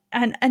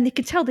 and you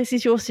can tell this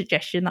is your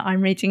suggestion that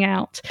I'm reading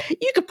out,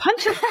 you could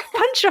punch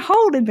a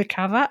hole in the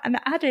cover and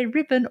add a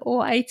ribbon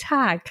or a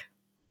tag.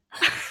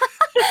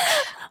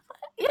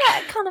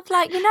 Yeah, kind of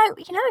like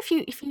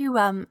if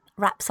you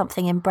wrap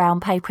something in brown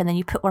paper and then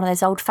you put one of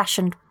those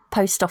old-fashioned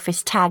post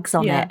office tags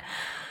on it.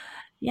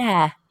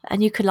 Yeah,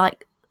 and you could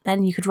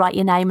then you could write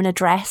your name and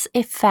address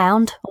if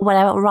found, or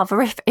whatever, or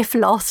rather if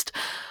lost.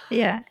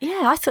 Yeah.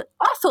 I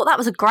thought that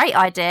was a great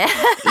idea.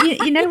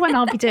 you know when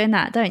I'll be doing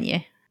that, don't you?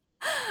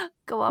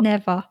 Go on.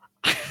 Never.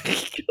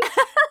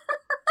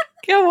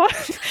 Go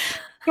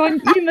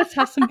on. You must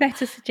have some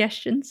better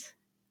suggestions.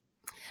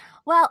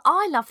 Well,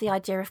 I love the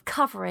idea of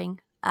covering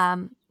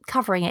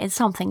it in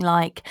something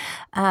like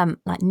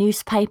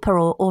newspaper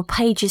or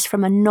pages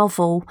from a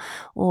novel,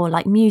 or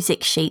like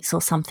music sheets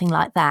or something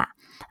like that.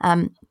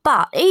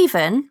 But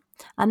even,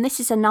 and this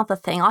is another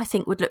thing I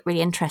think would look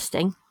really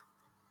interesting,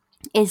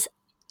 is,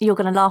 you're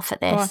going to laugh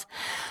at this,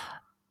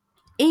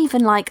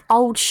 even like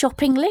old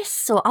shopping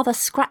lists or other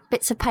scrap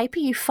bits of paper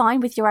you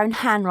find with your own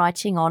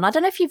handwriting on. I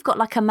don't know if you've got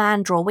like a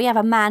man drawer. We have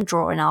a man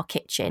drawer in our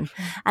kitchen,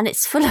 and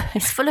it's full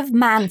of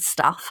man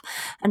stuff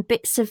and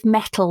bits of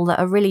metal that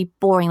are really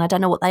boring. I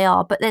don't know what they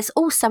are, but there's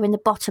also in the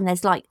bottom,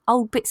 there's like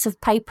old bits of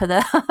paper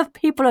that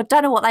people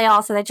don't know what they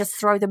are, so they just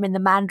throw them in the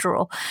man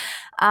drawer.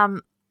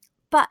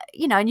 But,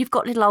 and you've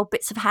got little old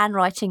bits of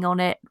handwriting on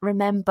it.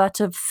 Remember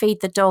to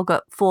feed the dog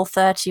at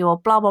 4:30 or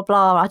blah, blah,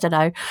 blah. I don't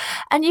know.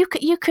 And you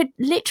could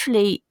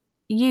literally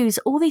use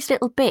all these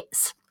little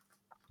bits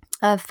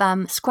of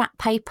scrap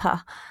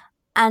paper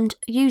and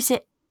use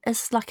it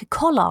as like a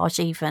collage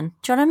even.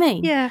 Do you know what I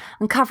mean? Yeah.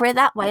 And cover it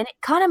that way. And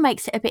it kind of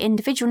makes it a bit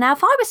individual. Now,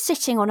 if I was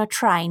sitting on a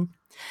train,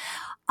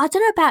 I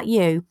don't know about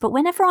you, but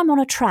whenever I'm on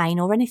a train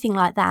or anything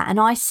like that and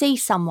I see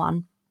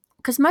someone,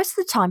 because most of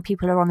the time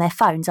people are on their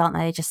phones, aren't they?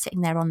 They're just sitting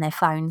there on their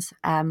phones.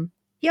 I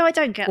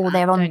don't get that.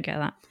 Don't get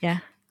that. Yeah.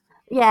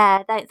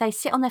 Yeah, they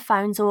sit on their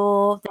phones,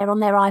 or they're on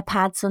their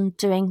iPads and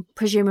doing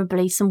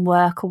presumably some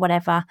work or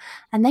whatever.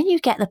 And then you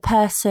get the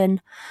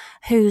person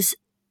who's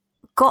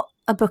got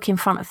a book in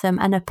front of them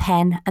and a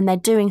pen, and they're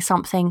doing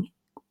something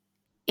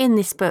in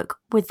this book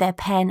with their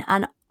pen.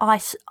 And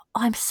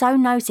I'm so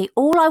nosy.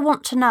 All I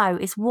want to know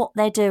is what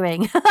they're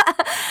doing.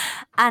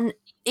 And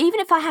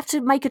even if I have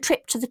to make a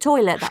trip to the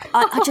toilet,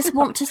 I just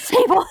want to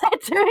see what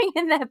they're doing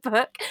in their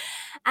book.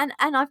 And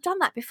I've done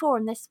that before.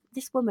 And this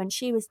woman,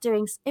 she was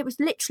doing, it was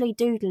literally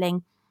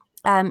doodling.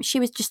 She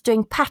was just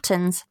doing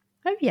patterns.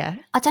 Oh, yeah.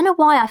 I don't know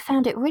why. I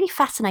found it really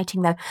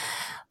fascinating, though.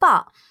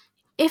 But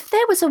if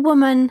there was a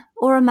woman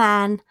or a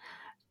man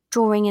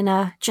drawing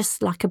in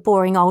just like a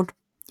boring old,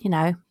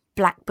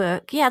 black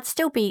book, yeah, I'd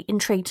still be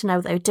intrigued to know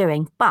what they were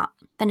doing. But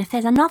then if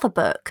there's another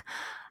book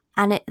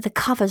and the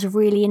cover's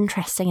really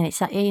interesting, and it's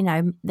like, you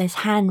know, there's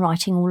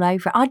handwriting all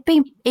over it. I'd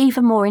be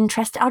even more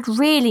interested. I'd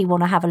really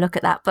want to have a look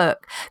at that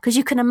book, because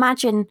you can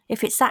imagine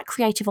if it's that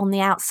creative on the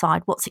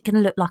outside, what's it going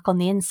to look like on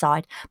the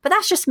inside. But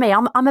that's just me.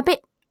 I'm a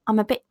bit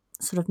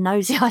sort of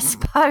nosy, I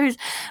suppose.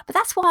 But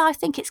that's why I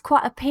think it's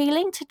quite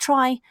appealing to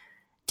try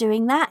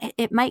doing that.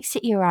 It makes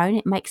it your own.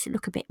 It makes it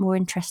look a bit more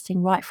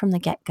interesting right from the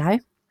get-go.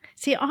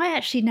 See, I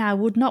actually now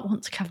would not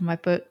want to cover my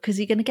book because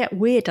you're going to get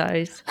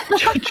weirdos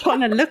trying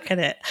to look at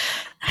it.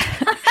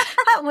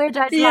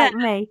 Weirdos like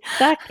me.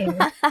 Exactly.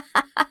 But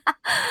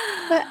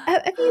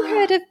have you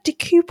heard of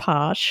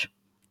decoupage?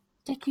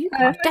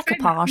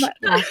 Decoupage.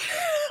 I'm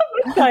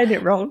saying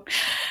it wrong.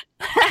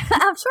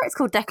 I'm sure it's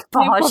called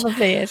decoupage. It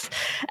probably is.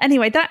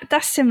 Anyway,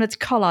 that's similar to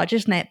collage,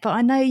 isn't it? But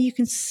I know you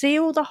can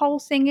seal the whole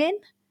thing in.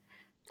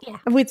 Yeah.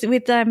 With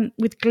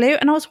glue.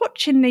 And I was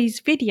watching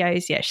these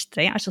videos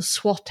yesterday, actually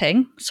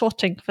swatting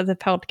for the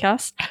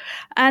podcast,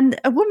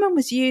 and a woman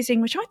was using,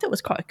 which I thought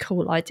was quite a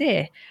cool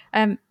idea,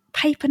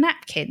 paper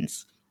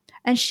napkins.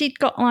 And she'd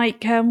got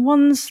like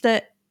ones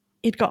that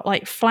it got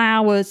like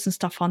flowers and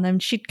stuff on them.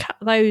 She'd cut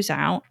those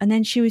out, and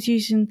then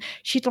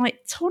she'd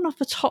like torn off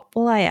the top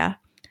layer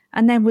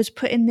and then was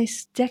putting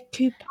this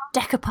decoupage.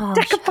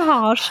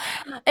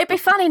 It'd be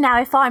funny now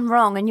if I'm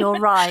wrong and you're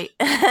right.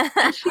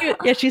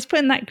 She's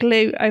putting that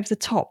glue over the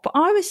top. But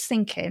I was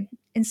thinking,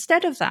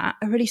 instead of that,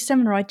 a really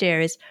similar idea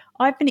is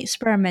I've been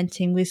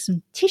experimenting with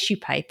some tissue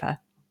paper.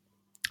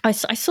 I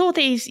saw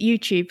these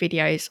YouTube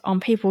videos on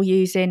people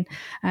using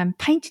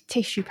painted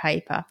tissue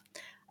paper,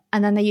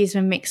 and then they use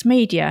them in mixed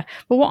media.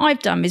 But what I've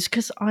done is,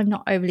 because I'm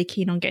not overly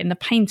keen on getting the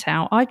paint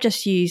out, I've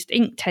just used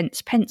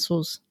Inktense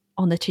pencils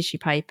on the tissue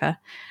paper,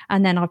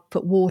 and then I've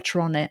put water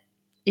on it,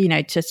 you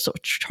know, to sort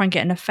of try and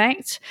get an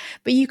effect.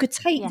 But you could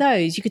take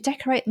those, you could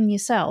decorate them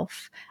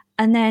yourself,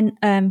 and then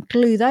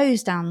glue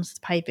those down to the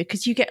paper,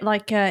 because you get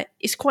like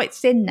it's quite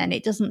thin then.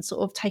 It doesn't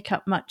sort of take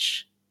up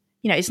much,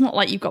 you know, it's not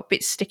like you've got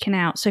bits sticking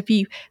out. So if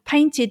you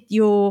painted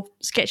your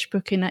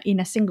sketchbook in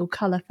a single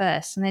colour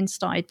first and then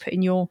started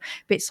putting your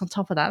bits on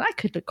top of that, that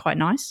could look quite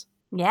nice.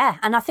 Yeah,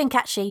 and I think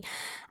actually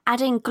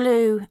adding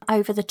glue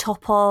over the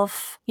top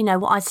of, you know,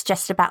 what I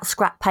suggested about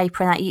scrap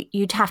paper and that,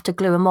 you'd have to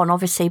glue them on,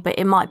 obviously, but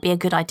it might be a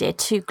good idea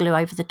to glue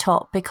over the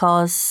top,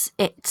 because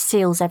it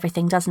seals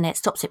everything, doesn't it? It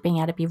stops it being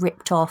able to be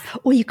ripped off.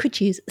 Or you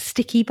could use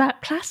sticky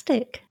back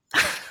plastic.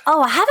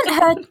 Oh, I haven't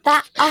heard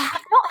that. I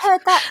have not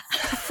heard that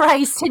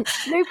phrase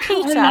since Blue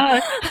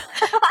Peter.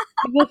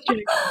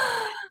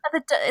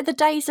 The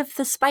days of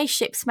the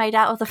spaceships made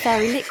out of the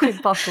fairy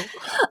liquid bottle.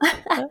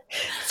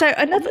 So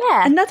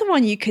another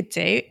one you could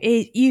do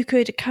is you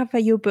could cover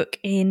your book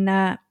in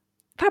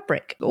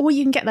fabric, or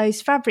you can get those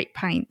fabric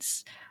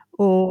paints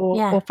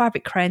or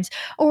fabric crayons,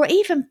 or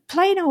even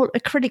plain old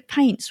acrylic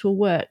paints will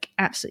work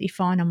absolutely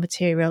fine on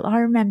material. I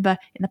remember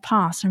in the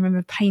past,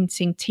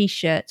 painting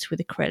T-shirts with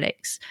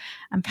acrylics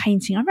and I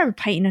remember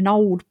painting an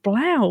old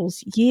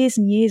blouse years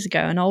and years ago,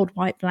 an old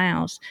white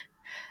blouse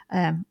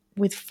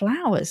with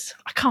flowers.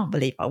 I can't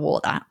believe I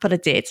wore that, but I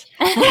did.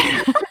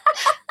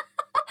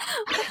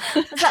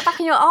 Was that back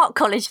in your art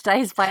college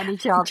days by any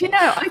chance? Do you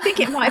know, I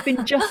think it might have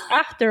been just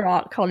after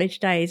art college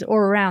days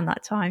or around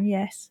that time,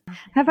 yes.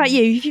 How about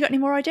you? Have you got any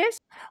more ideas?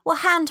 Well,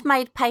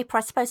 handmade paper,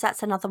 I suppose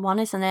that's another one,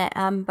 isn't it?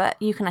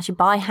 But you can actually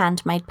buy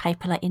handmade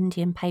paper, like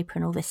Indian paper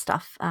and all this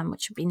stuff,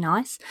 which would be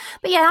nice.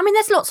 But yeah, I mean,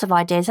 there's lots of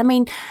ideas. I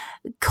mean,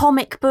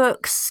 comic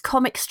books,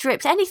 comic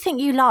strips, anything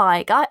you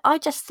like. I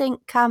just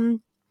think...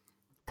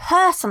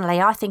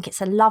 personally, I think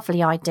it's a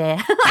lovely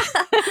idea.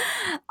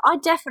 I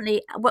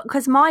definitely,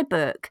 because my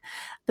book,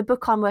 the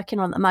book I'm working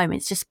on at the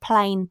moment, is just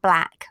plain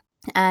black,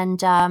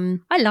 and I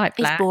like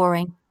black. It's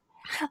boring.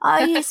 Oh,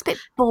 it's a bit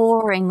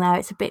boring though.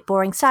 It's a bit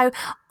boring. So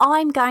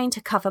I'm going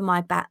to cover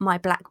my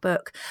black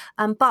book,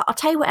 but I'll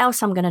tell you what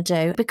else I'm going to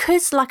do,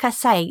 because, like I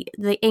say,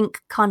 the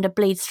ink kind of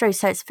bleeds through,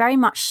 so it's very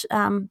much,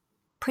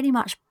 pretty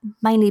much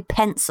mainly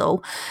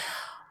pencil.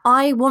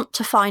 I want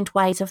to find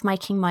ways of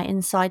making my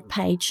inside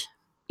page,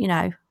 you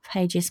know,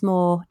 pages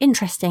more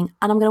interesting,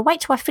 and I'm going to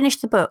wait till I finish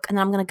the book, and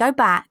then I'm going to go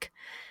back,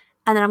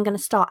 and then I'm going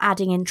to start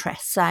adding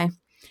interest. So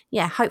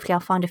yeah, hopefully I'll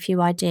find a few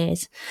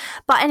ideas.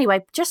 But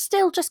anyway, just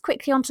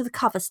quickly onto the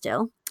cover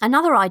still.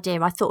 Another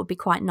idea I thought would be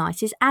quite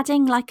nice is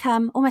adding like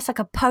almost like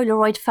a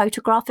Polaroid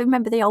photograph.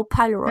 Remember the old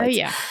Polaroids? Oh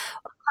yeah.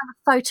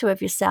 A photo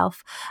of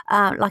yourself,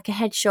 like a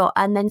headshot,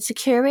 and then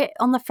secure it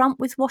on the front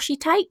with washi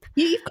tape.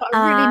 You've got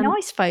a really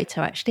nice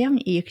photo, actually,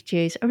 haven't you? You could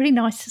use a really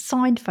nice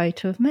signed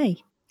photo of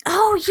me.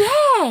 Oh,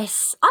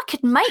 yes. I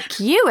could make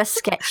you a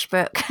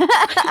sketchbook,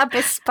 a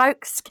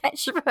bespoke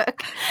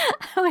sketchbook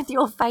with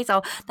your face.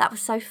 Oh, that was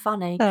so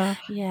funny.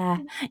 Yeah.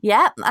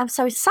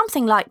 So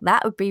something like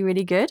that would be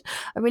really good.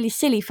 A really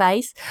silly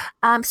face.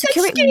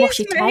 Secure it with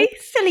washi tape.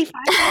 Silly face.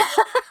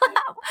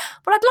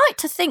 But I'd like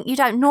to think you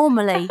don't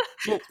normally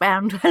walk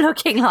around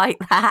looking like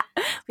that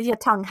with your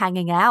tongue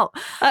hanging out.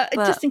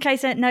 Just in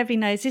case nobody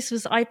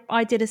knows,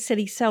 I did a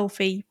silly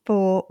selfie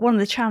for one of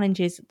the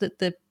challenges that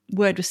the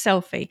word was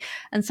selfie.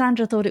 And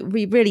Sandra thought it would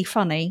be really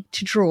funny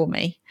to draw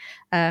me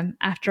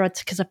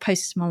because I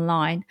posted them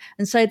online.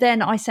 And so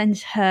then I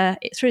sent her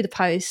through the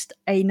post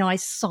a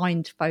nice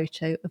signed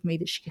photo of me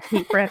that she could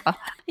keep forever.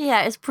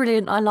 Yeah, it's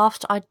brilliant. I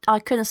laughed. I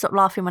couldn't stop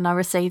laughing when I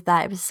received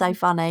that. It was so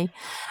funny.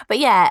 But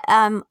yeah,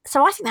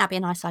 so I think that'd be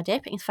a nice idea,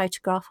 putting a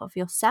photograph of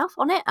yourself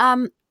on it.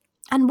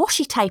 And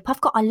washi tape.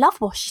 I love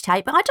washi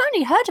tape, but I'd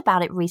only heard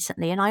about it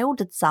recently and I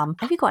ordered some.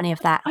 Have you got any of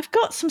that? I've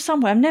got some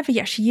somewhere. I've never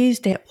actually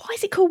used it. Why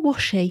is it called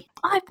washi?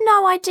 I've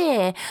no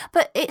idea,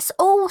 but it's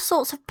all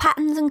sorts of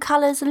patterns and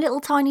colours and little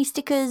tiny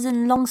stickers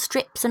and long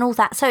strips and all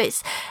that. So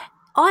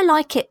I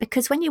like it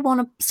because when you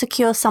want to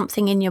secure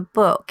something in your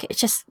book, it's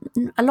just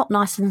a lot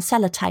nicer than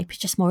sellotape. It's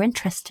just more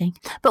interesting.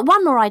 But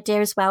one more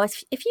idea as well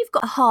is if you've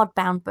got a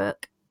hardbound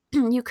book,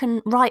 you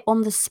can write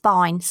on the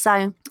spine.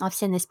 So I've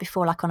seen this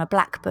before, like on a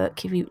black book,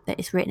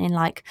 it's written in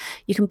like,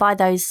 you can buy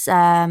those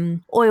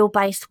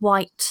oil-based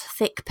white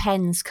thick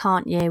pens,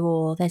 can't you?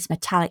 Or there's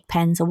metallic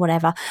pens or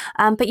whatever.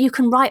 But you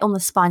can write on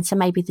the spine. So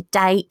maybe the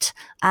date,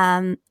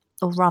 or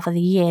rather the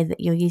year that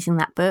you're using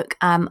that book,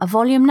 a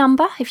volume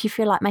number if you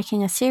feel like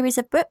making a series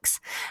of books,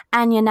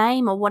 and your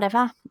name or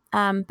whatever.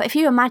 But if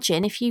you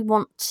imagine, if you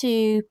want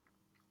to,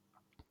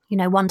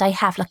 one day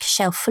have like a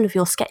shelf full of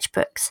your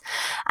sketchbooks,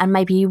 and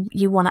maybe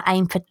you want to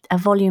aim for a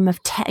volume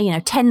of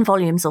 10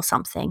 volumes or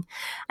something,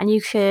 and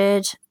you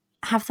could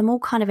have them all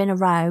kind of in a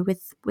row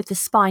with the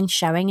spine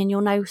showing, and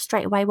you'll know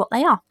straight away what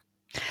they are.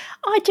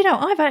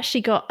 I've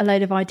actually got a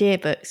load of idea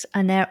books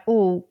and they're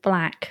all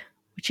black,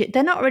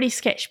 they're not really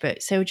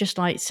sketchbooks. They were just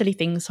like silly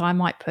things. So I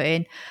might put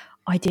in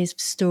ideas for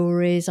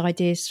stories,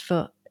 ideas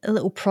for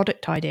little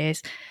product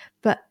ideas,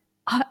 but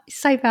it's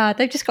so bad.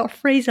 They've just got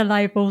freezer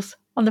labels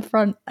on the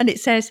front and it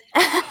says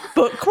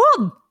book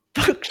 1,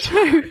 book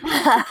 2.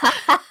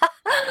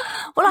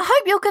 Well, I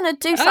hope you're going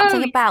to do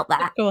something about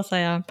that. Of course I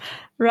am.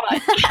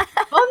 Right.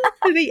 On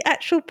to the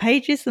actual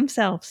pages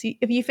themselves.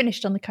 Have you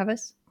finished on the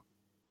covers?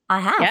 I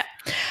have. Yeah.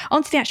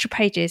 On to the actual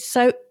pages.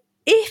 So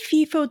if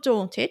you feel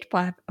daunted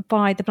by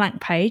the blank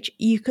page,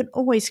 you can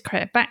always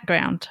create a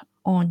background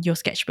on your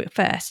sketchbook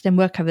first, then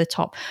work over the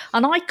top.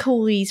 And I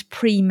call these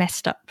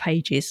pre-messed up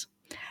pages.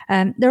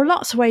 There are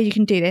lots of ways you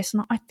can do this,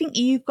 and I think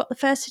you've got the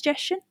first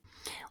suggestion.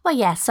 Well,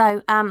 yeah,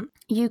 so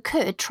you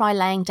could try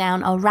laying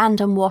down a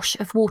random wash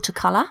of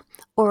watercolour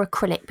or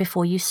acrylic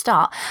before you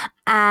start.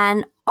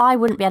 And I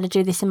wouldn't be able to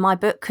do this in my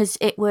book because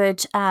it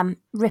would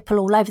ripple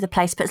all over the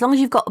place. But as long as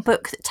you've got a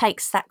book that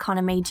takes that kind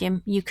of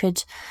medium, you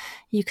could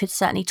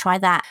certainly try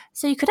that.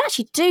 So you could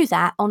actually do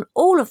that on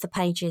all of the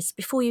pages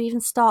before you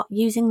even start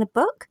using the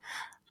book.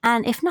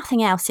 And if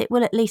nothing else, it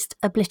will at least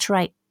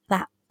obliterate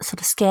that sort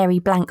of scary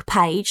blank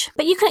page.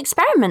 But you can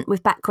experiment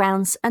with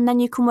backgrounds and then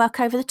you can work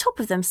over the top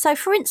of them. So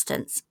for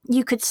instance,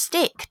 you could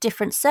stick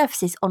different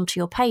surfaces onto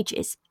your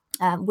pages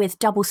with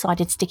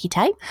double-sided sticky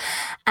tape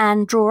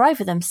and draw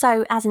over them.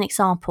 So as an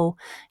example,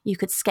 you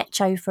could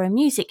sketch over a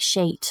music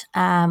sheet,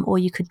 or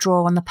you could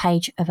draw on the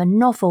page of a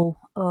novel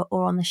or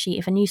on the sheet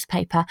of a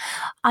newspaper.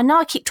 I know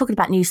I keep talking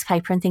about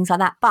newspaper and things like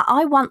that, but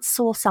I once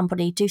saw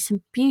somebody do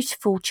some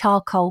beautiful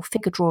charcoal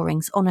figure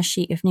drawings on a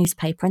sheet of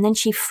newspaper, and then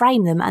she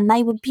framed them and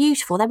they were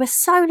beautiful. They were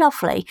so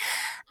lovely,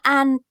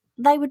 and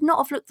they would not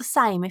have looked the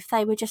same if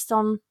they were just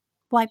on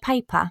white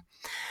paper.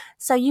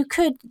 So you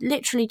could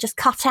literally just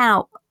cut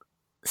out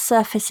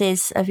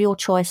surfaces of your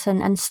choice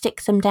and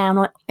stick them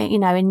down,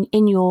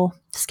 in your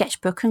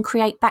sketchbook and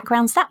create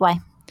backgrounds that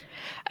way.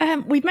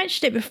 We've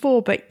mentioned it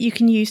before, but you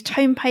can use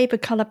tone paper,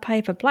 colour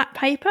paper, black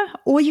paper,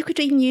 or you could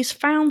even use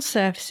found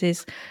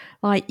surfaces.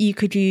 Like you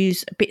could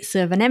use bits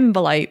of an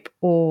envelope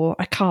or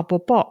a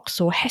cardboard box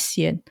or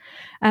Hessian.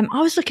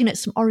 I was looking at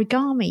some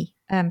origami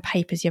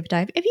papers the other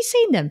day. Have you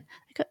seen them?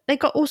 They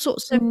got all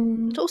sorts of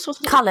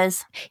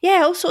colours.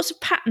 Yeah, all sorts of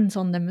patterns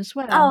on them as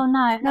well. Oh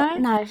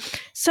no.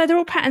 So they're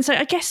all patterns. So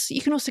I guess you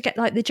can also get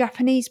like the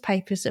Japanese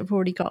papers that have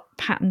already got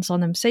patterns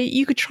on them. So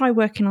you could try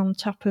working on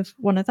top of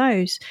one of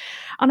those.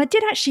 And I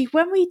did actually,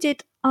 when we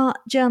did Art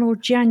Journal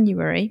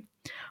January,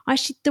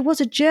 there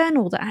was a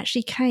journal that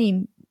actually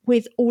came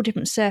with all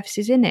different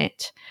surfaces in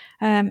it.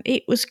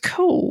 It was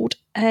called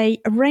a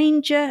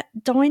Ranger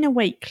Dinah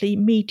Wakely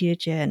Media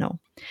Journal.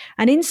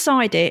 And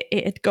inside it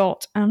had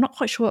got, and I'm not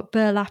quite sure what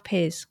burlap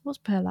is. What's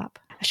burlap?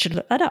 I should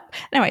look that up.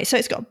 Anyway, so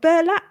it's got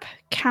burlap,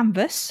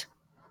 canvas,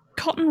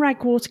 cotton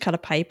rag watercolour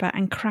paper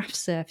and craft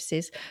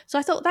surfaces. So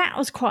I thought that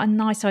was quite a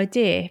nice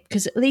idea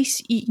because at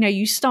least,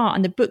 you start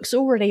and the book's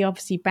already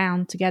obviously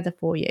bound together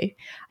for you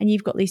and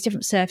you've got these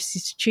different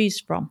surfaces to choose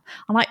from.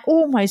 And I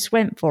almost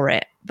went for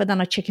it, but then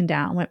I chickened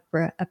out and went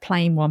for a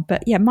plain one.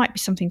 But yeah, might be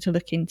something to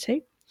look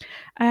into.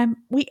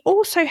 We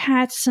also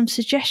had some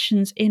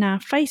suggestions in our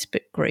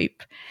Facebook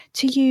group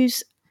to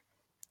use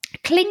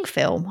cling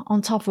film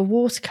on top of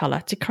watercolour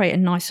to create a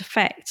nice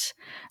effect.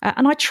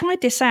 And I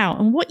tried this out,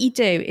 and what you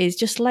do is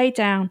just lay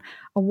down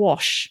a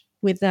wash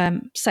with,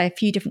 say, a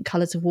few different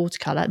colours of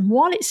watercolour, and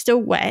while it's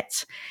still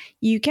wet,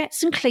 you get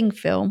some cling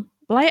film,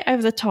 lay it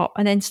over the top,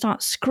 and then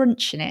start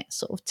scrunching it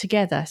sort of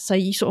together. So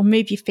you sort of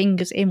move your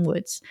fingers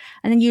inwards,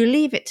 and then you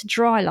leave it to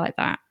dry like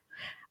that.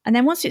 And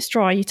then once it's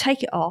dry, you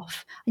take it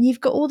off and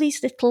you've got all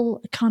these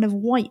little kind of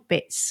white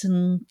bits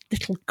and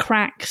little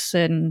cracks,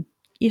 and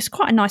it's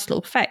quite a nice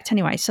little effect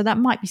anyway. So that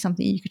might be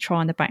something you could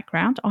try in the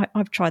background.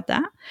 I've tried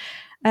that.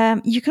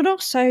 You can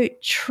also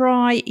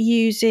try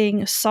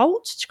using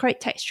salt to create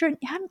texture. And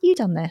haven't you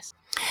done this?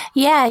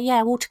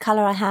 Yeah,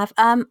 watercolour I have.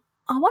 I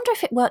wonder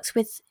if it works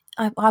with,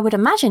 I would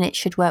imagine it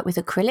should work with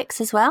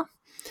acrylics as well,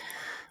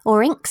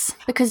 or inks,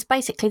 because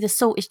basically the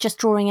salt is just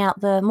drawing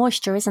out the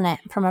moisture, isn't it,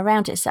 from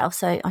around itself.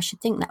 So I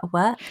should think that would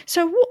work.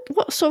 So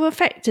what sort of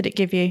effect did it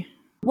give you?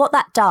 What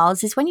that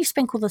does is when you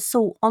sprinkle the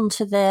salt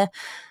onto the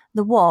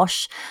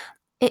wash,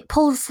 it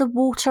pulls the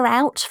water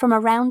out from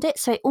around it.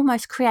 So it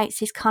almost creates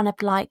this kind of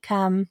like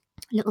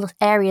little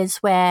areas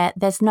where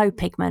there's no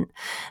pigment.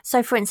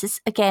 So for instance,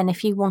 again,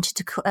 if you wanted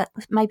to,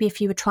 maybe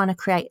if you were trying to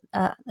create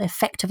the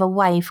effect of a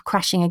wave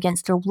crashing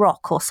against a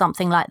rock or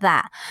something like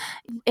that,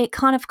 it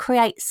kind of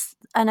creates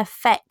an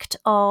effect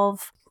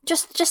of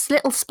just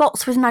little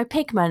spots with no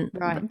pigment,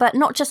 right. But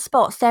not just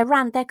spots. They're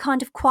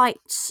kind of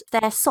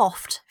they're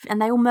soft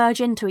and they all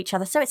merge into each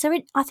other. So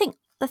I think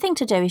the thing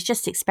to do is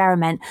just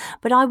experiment,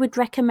 but I would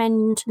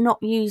recommend not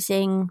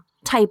using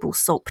table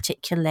salt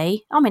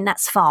particularly. I mean,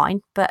 that's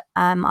fine, but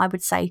I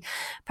would say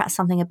perhaps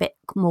something a bit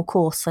more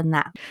coarse than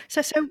that.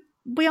 So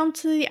we on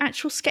to the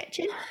actual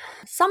sketching?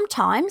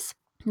 Sometimes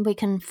we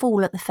can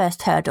fall at the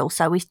first hurdle,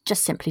 so we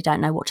just simply don't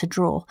know what to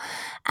draw.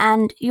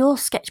 And your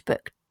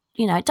sketchbook,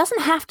 it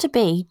doesn't have to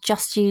be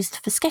just used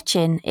for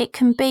sketching. It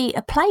can be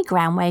a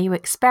playground where you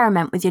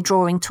experiment with your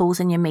drawing tools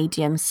and your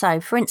mediums. So,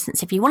 for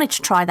instance, if you wanted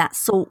to try that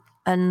salt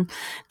and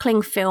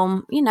cling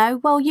film,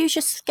 use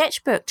your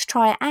sketchbook to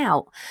try it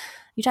out.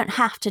 You don't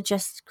have to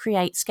just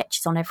create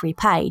sketches on every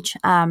page.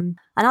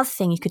 Another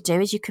thing you could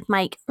do is you could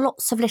make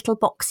lots of little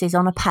boxes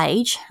on a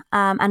page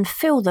and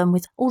fill them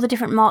with all the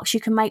different marks you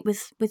can make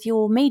with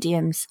your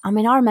mediums. I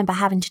mean, I remember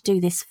having to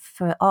do this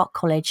for art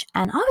college,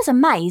 and I was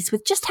amazed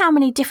with just how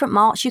many different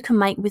marks you can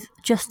make with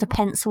just a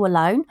pencil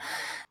alone.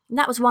 And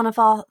that was one of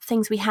our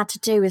things we had to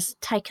do, is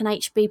take an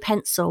HB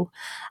pencil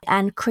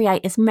and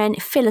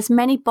fill as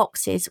many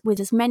boxes with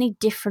as many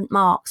different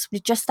marks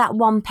with just that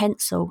one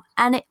pencil.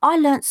 And I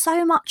learnt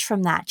so much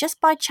from that,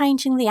 just by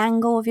changing the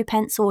angle of your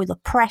pencil or the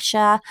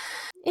pressure.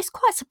 It's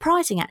quite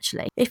surprising,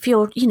 actually. If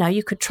you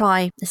could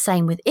try the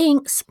same with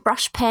inks,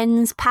 brush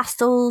pens,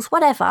 pastels,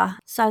 whatever.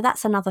 So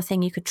that's another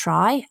thing you could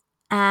try.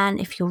 And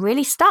if you're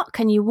really stuck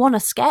and you want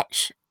to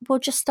sketch, we'll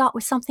just start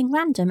with something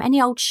random,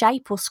 any old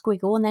shape or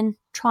squiggle, and then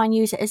try and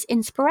use it as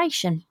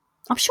inspiration.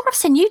 I'm sure I've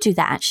seen you do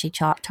that actually,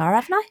 Tara,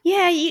 haven't I?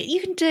 Yeah, you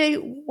can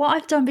do what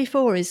I've done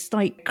before is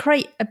like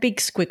create a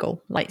big squiggle.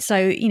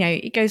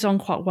 It goes on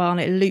quite well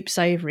and it loops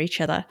over each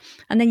other.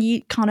 And then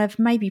you kind of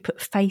maybe put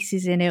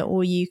faces in it,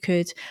 or you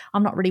could,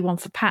 I'm not really one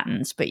for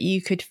patterns, but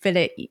you could fill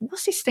it.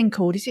 What's this thing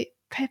called? Is it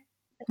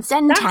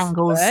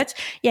Zentangles?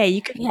 Yeah, you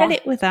could fill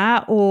it with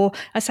that, or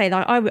I say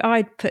like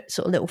I'd put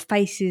sort of little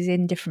faces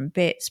in different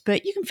bits,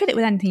 but you can fill it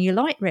with anything you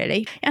like,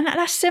 really. And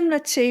that's similar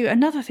to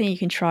another thing you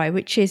can try,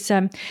 which is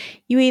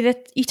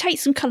you take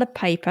some coloured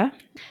paper,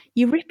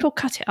 you rip or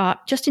cut it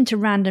up just into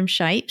random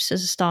shapes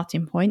as a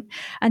starting point,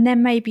 and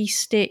then maybe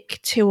stick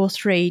 2 or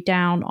 3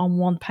 down on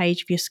one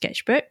page of your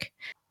sketchbook.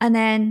 And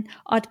then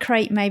I'd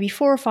create maybe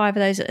 4 or 5 of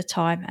those at a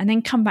time and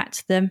then come back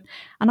to them.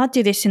 And I'd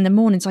do this in the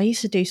mornings. I used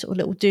to do sort of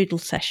little doodle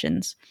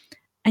sessions.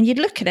 And you'd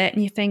look at it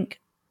and you think,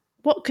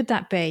 what could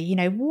that be?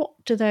 What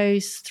do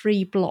those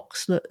 3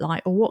 blocks look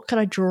like? Or what could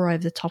I draw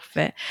over the top of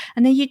it?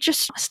 And then you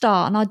just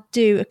start, and I'd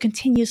do a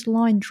continuous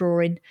line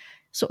drawing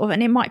sort of,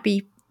 and it might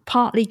be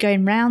partly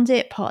going round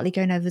it, partly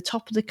going over the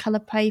top of the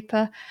coloured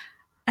paper.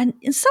 And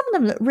some of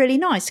them look really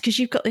nice because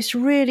you've got this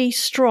really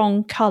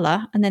strong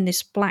colour and then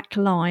this black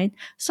line.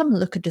 Some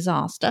look a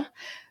disaster.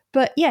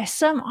 But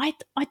yes, I'd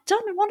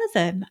done one of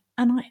them.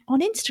 And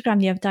on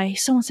Instagram the other day,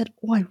 someone said,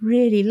 oh, I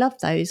really love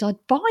those.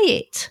 I'd buy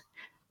it.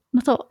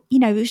 And I thought,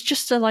 it was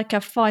just like a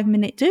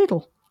 5-minute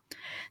doodle.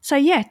 So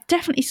yeah,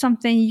 definitely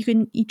something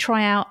you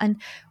try out.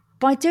 And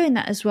by doing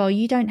that as well,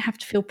 you don't have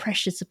to feel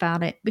precious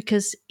about it,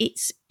 because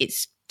it's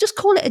just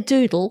call it a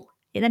doodle.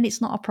 Then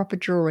it's not a proper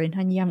drawing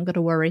and you haven't got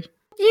to worry.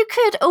 You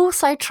could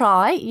also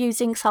try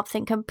using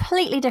something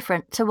completely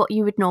different to what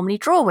you would normally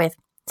draw with.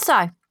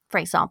 So, for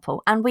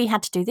example, and we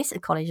had to do this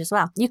at college as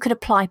well, you could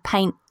apply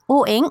paint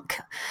or ink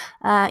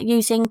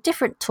using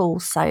different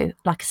tools, so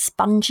like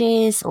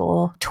sponges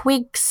or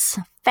twigs,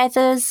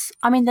 feathers.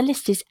 I mean, the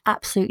list is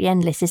absolutely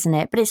endless, isn't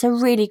it? But it's a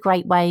really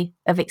great way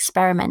of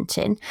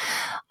experimenting.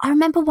 I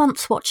remember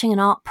once watching an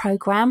art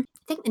programme.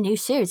 I think the new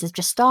series has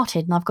just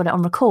started and I've got it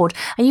on record.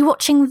 Are you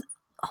watching...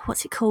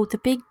 what's it called? The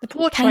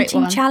portrait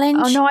painting one. challenge?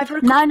 Oh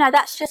no, no,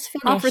 that's just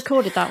finished. I've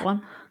recorded that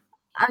one.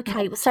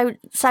 Okay,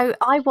 so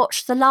I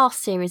watched the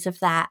last series of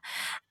that,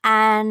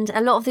 and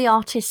a lot of the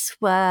artists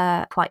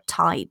were quite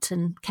tight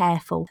and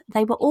careful.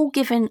 They were all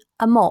given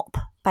a mop,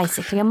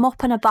 basically a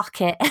mop and a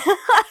bucket,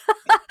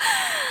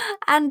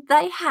 and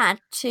they had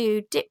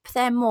to dip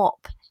their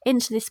mop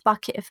into this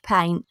bucket of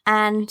paint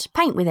and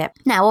paint with it.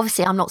 Now,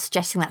 obviously, I'm not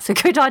suggesting that's a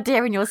good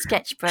idea in your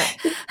sketchbook.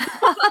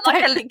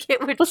 I don't think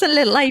it would. Was it a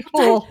little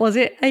A4? Was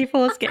it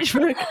A4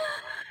 sketchbook?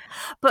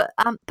 But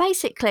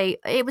basically,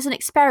 it was an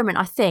experiment,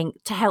 I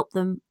think, to help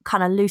them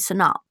kind of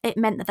loosen up. It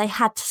meant that they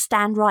had to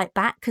stand right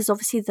back because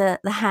obviously the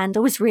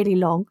handle was really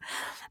long.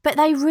 But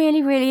they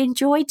really, really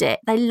enjoyed it.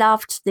 They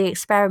loved the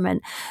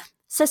experiment.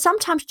 So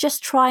sometimes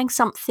just trying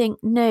something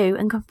new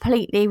and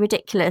completely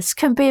ridiculous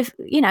can be,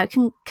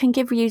 can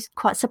give you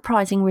quite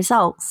surprising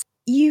results.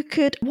 You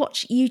could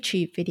watch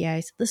YouTube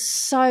videos. There's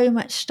so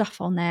much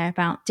stuff on there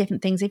about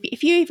different things.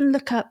 If you even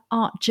look up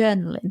art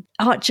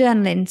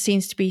journaling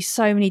seems to be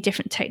so many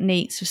different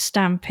techniques of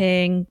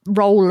stamping,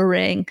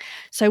 rollering.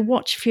 So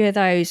watch a few of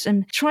those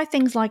and try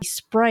things like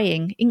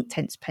spraying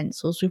Inktense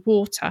pencils with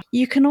water.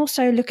 You can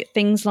also look at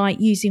things like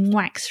using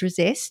wax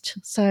resist.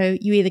 So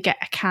you either get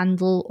a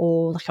candle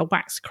or like a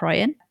wax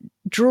crayon,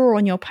 draw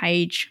on your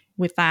page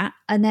with that,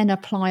 and then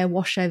apply a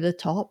wash over the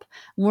top.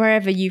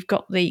 Wherever you've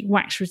got the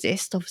wax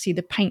resist, obviously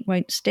the paint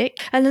won't stick.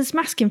 And there's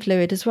masking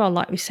fluid as well,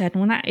 like we said. And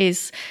when that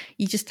is,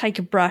 you just take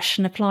a brush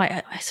and apply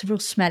it. It's a real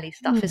smelly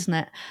stuff, isn't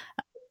it?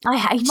 I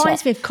hate it.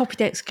 Reminds me of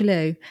Copydex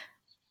glue.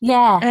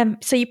 Yeah.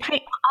 So you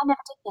paint. I never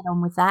did get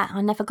on with that.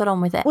 I never got on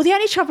with it. Well, the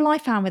only trouble I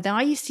found with it,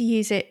 I used to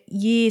use it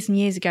years and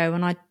years ago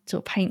when I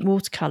sort of paint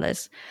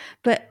watercolours,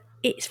 but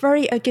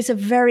it gives a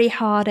very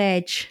hard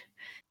edge.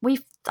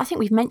 I think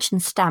we've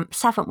mentioned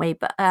stamps, haven't we?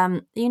 But,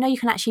 you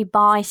can actually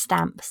buy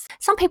stamps.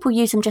 Some people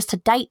use them just to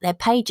date their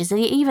pages.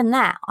 Even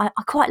that, I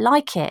quite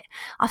like it.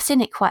 I've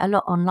seen it quite a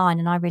lot online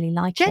and I really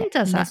like it. Jen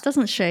does that,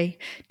 doesn't she?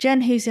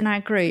 Jen, who's in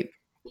our group.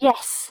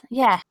 Yes,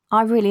 yeah.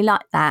 I really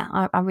like that.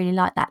 I really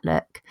like that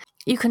look.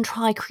 You can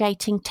try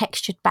creating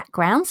textured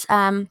backgrounds.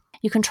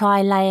 You can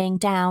try laying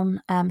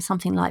down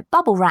something like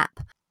bubble wrap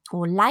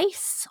or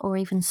lace or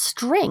even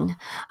string.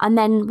 And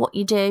then what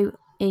you do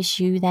is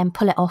you then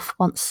pull it off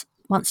once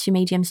your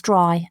medium's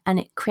dry, and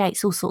it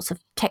creates all sorts of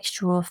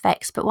textural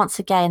effects. But once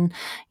again,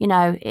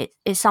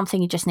 it's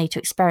something you just need to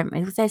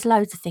experiment with. There's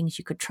loads of things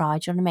you could try,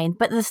 do you know what I mean?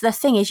 But the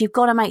thing is, you've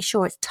got to make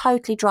sure it's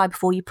totally dry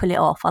before you pull it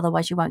off,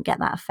 otherwise you won't get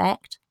that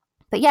effect.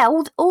 But yeah,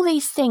 all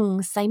these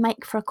things, they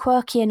make for a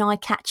quirky and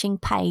eye-catching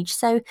page.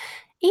 So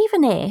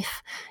even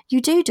if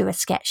you do a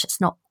sketch that's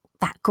not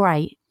that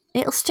great,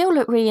 it'll still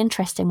look really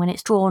interesting when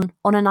it's drawn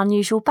on an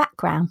unusual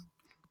background.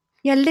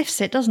 Yeah, lifts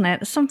it, doesn't it?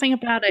 There's something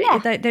about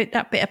it,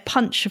 that bit of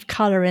punch of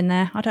colour in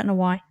there. I don't know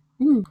why.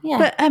 Yeah.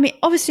 But I mean,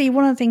 obviously,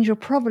 one of the things you're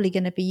probably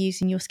going to be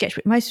using your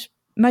sketchbook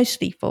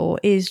mostly for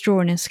is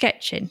drawing and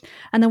sketching,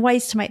 and the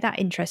ways to make that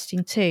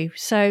interesting too.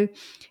 So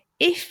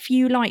if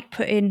you like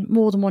putting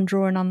more than one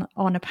drawing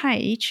on a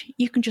page,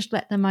 you can just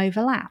let them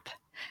overlap.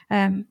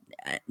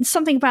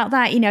 Something about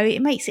that,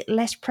 it makes it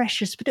less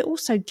precious, but it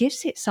also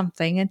gives it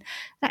something. And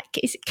that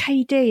is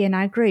KD in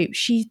our group.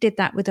 She did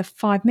that with her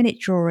 5-minute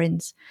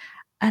drawings.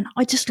 And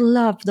I just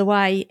love the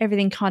way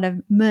everything kind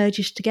of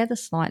merges together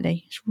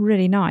slightly. It's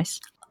really nice.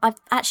 I've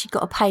actually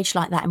got a page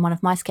like that in one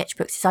of my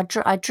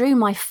sketchbooks. I drew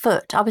my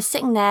foot. I was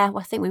sitting there,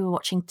 I think we were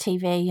watching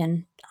TV,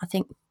 and I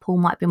think Paul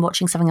might have been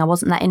watching something I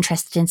wasn't that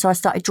interested in. So I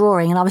started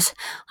drawing, and I was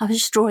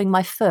just drawing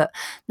my foot.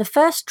 The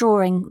first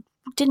drawing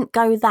didn't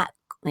go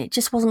it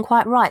just wasn't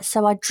quite right.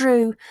 So I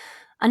drew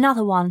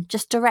another one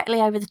just directly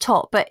over the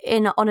top, but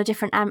on a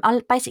different,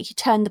 I basically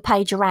turned the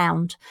page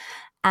around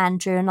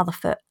and drew another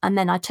foot, and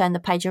then I turned the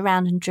page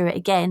around and drew it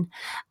again.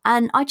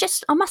 And I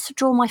must have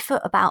drawn my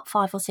foot about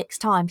 5 or 6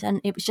 times,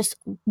 and it was just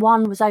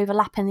one was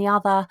overlapping the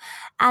other,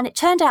 and it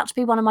turned out to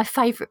be one of my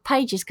favourite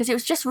pages because it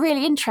was just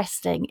really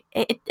interesting.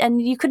 And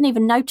you couldn't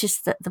even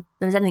notice that there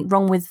was anything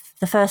wrong with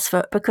the first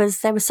foot because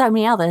there were so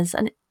many others,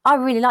 and I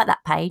really like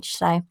that page.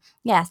 So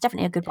yeah, it's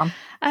definitely a good one.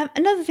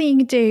 Another thing you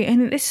can do,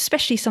 and this is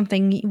especially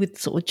something with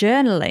sort of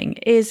journaling,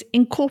 is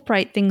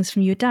incorporate things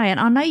from your day. And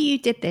I know you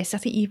did this. I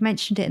think you've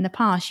mentioned it in the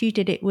past. You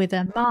did it with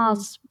a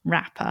Mars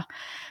wrapper,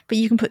 but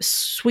you can put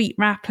sweet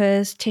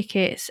wrappers,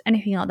 tickets,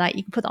 anything like that.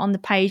 You can put that on the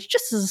page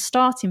just as a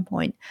starting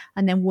point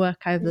and then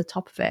work over the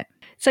top of it.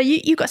 So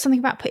you've got something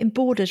about putting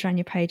borders around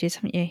your pages,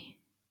 haven't you?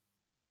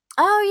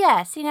 Oh,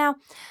 yeah. See, now,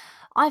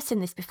 I've seen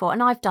this before,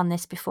 and I've done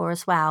this before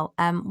as well,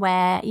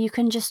 where you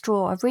can just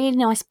draw a really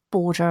nice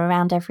border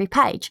around every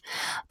page.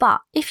 But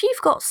if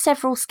you've got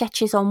several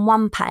sketches on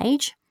one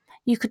page,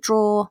 you could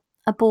draw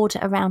a border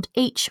around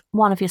each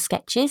one of your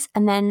sketches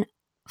and then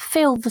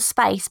fill the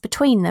space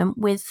between them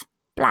with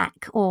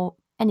black or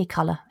any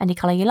colour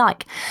you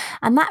like.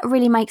 And that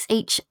really makes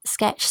each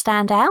sketch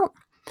stand out.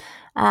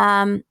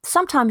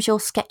 Sometimes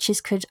your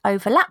sketches could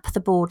overlap the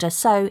border,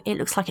 so it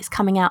looks like it's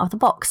coming out of the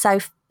box. So,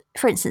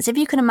 for instance, if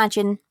you can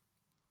imagine,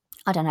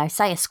 I don't know,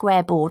 say a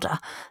square border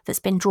that's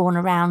been drawn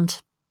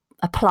around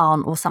a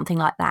plant or something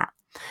like that.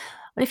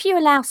 But if you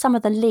allow some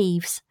of the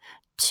leaves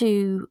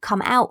to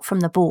come out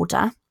from the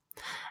border,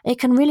 it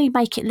can really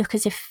make it look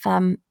as if,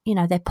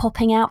 they're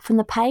popping out from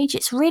the page.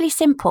 It's really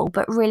simple,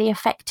 but really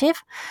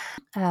effective.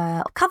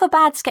 Cover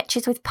bad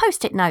sketches with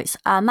Post-it notes.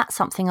 That's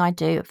something I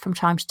do from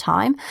time to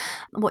time.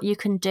 What you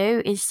can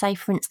do is, say,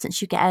 for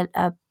instance, you get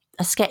a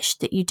sketch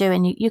that you do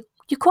and you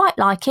you quite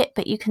like it,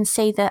 but you can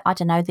see that, I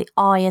don't know, the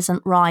eye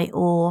isn't right,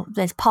 or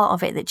there's part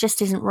of it that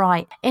just isn't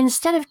right.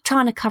 Instead of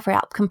trying to cover it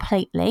up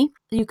completely,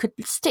 you could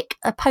stick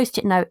a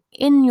Post-it note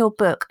in your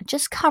book,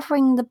 just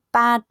covering the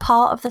bad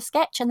part of the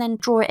sketch, and then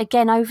draw it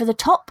again over the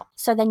top.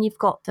 So then you've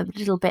got the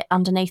little bit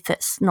underneath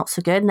that's not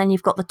so good, and then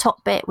you've got the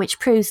top bit which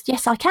proves,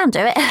 yes, I can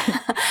do it.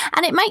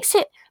 And it makes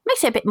it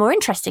a bit more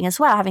interesting as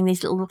well, having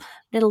these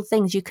little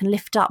things you can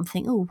lift up and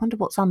think, oh, I wonder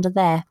what's under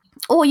there.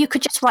 Or you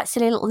could just write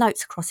silly little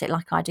notes across it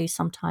like I do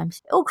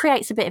sometimes. It all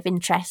creates a bit of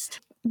interest.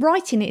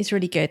 Writing is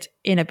really good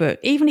in a book,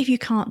 even if you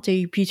can't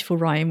do beautiful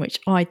writing, which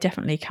I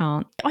definitely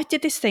can't. I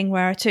did this thing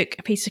where I took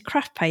a piece of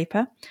craft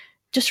paper,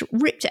 just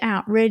ripped it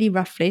out really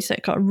roughly so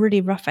it got a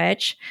really rough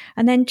edge,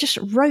 and then just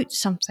wrote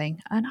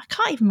something. And I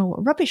can't even remember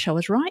what rubbish I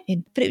was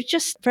writing, but it was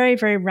just very,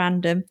 very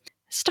random.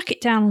 Stuck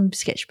it down on the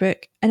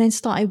sketchbook and then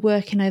started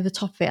working over the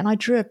top of it. And I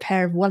drew a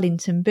pair of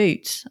Wellington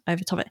boots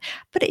over top of it.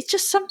 But it's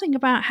just something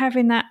about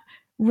having that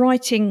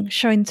writing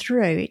showing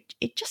through.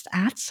 It just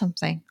adds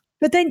something.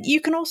 But then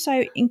you can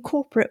also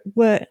incorporate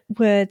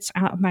words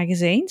out of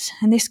magazines.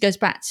 And this goes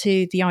back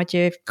to the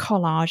idea of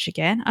collage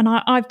again. And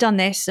I've done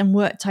this and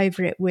worked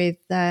over it with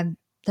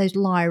those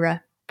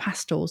Lyra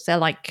pastels. They're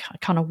like a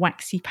kind of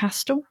waxy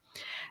pastel.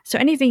 So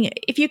anything,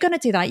 if you're going to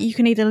do that, you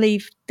can either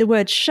leave the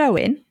words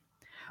showing,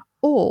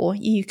 or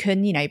you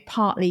can,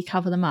 partly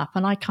cover them up.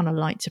 And I kind of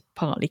like to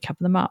partly cover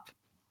them up.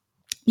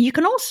 You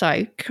can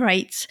also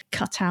create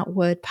cut-out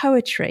word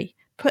poetry.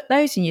 Put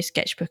those in your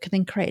sketchbook and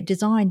then create a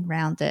design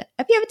around it.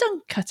 Have you ever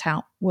done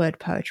cut-out word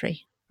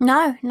poetry?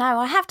 No.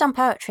 I have done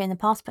poetry in the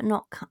past, but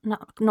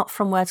not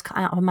from words cut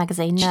out of a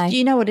magazine, no. Do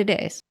you know what it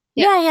is?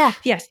 Yeah.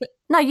 Yes.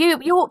 No, you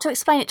ought to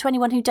explain it to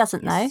anyone who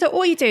doesn't know. So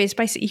all you do is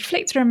basically you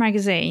flick through a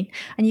magazine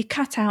and you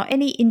cut out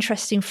any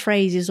interesting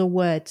phrases or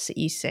words that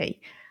you see.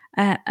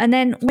 And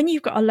then when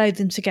you've got to load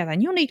them together,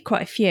 and you'll need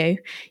quite a few,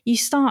 you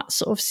start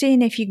sort of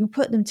seeing if you can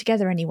put them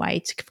together anyway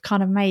to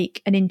kind of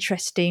make an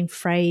interesting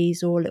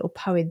phrase or a little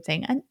poem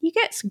thing. And you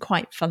get some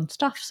quite fun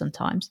stuff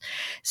sometimes.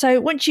 So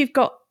once you've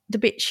got the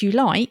bits you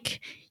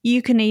like,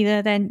 you can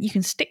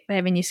stick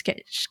them in your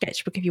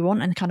sketchbook if you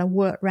want and kind of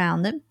work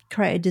around them,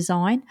 create a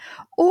design.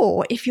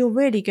 Or if you're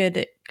really good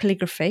at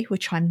calligraphy,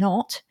 which I'm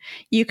not,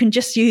 you can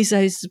just use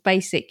those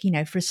basic,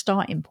 for a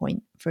starting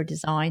point for a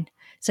design.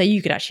 So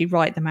you could actually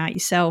write them out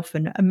yourself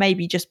and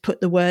maybe just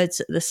put the words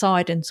at the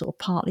side and sort of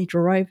partly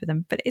draw over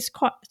them. But it's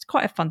quite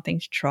a fun thing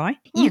to try.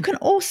 You can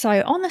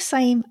also, on the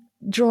same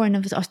drawing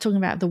of I was talking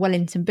about the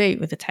Wellington boot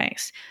with the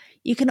text,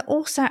 you can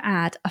also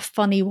add a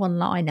funny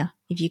one-liner,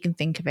 if you can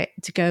think of it,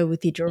 to go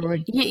with your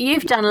drawing.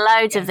 You've done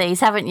loads of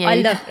these, haven't you? I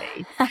love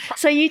these.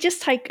 So you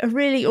just take a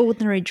really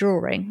ordinary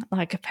drawing,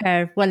 like a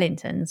pair of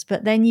Wellingtons,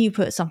 but then you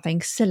put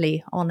something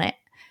silly on it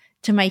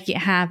to make it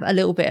have a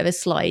little bit of a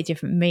slightly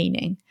different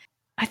meaning.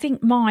 I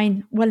think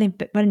mine,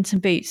 Wellington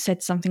boots,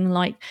 said something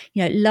like,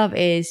 love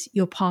is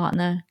your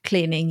partner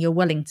cleaning your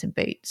Wellington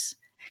boots,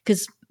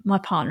 because my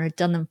partner had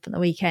done them for the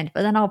weekend.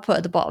 But then I'll put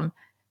at the bottom,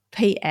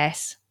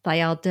 P.S.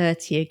 they are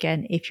dirty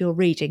again if you're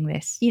reading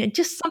this.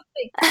 Just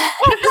something.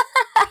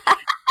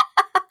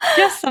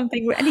 Just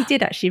something. And he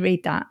did actually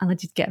read that, and I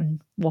did get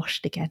them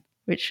washed again,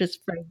 which was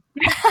very,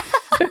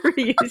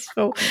 very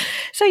useful.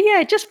 So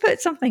yeah, just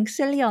put something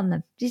silly on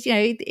them.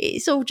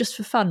 It's all just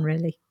for fun,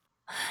 really.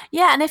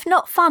 Yeah, and if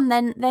not fun,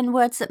 then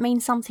words that mean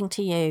something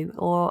to you,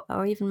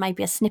 or even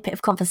maybe a snippet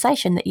of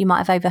conversation that you might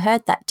have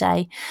overheard that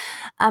day.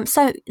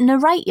 So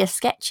narrate your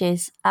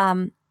sketches.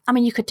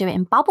 You could do it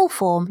in bubble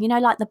form,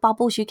 like the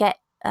bubbles you get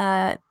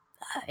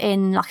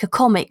in like a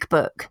comic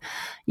book.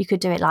 You could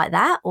do it like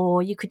that,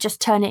 or you could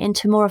just turn it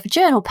into more of a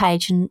journal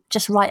page and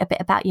just write a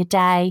bit about your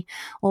day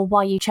or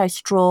why you chose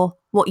to draw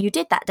what you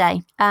did that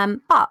day.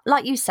 But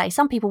like you say,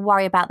 some people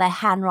worry about their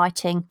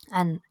handwriting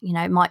and,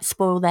 it might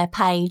spoil their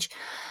page.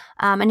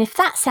 And if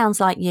that sounds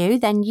like you,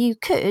 then you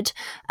could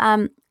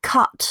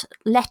cut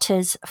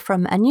letters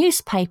from a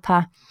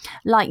newspaper.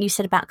 Like you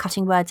said about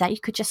cutting words out, you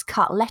could just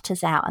cut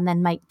letters out and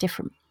then make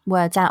different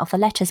words out of the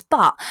letters.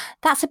 But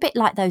that's a bit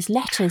like those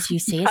letters you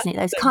see, isn't it?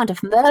 Those kind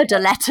of murder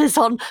letters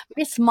on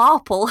Miss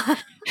Marple.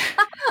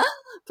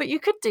 But you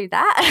could do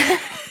that.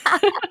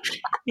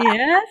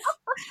 Yes.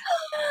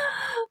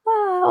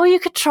 Or you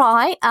could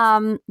try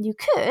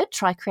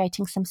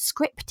creating some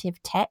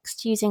scriptive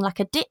text using like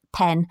a dip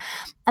pen,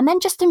 and then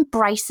just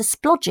embrace the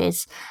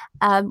splodges.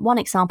 One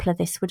example of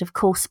this would, of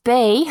course,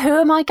 be, who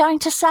am I going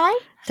to say?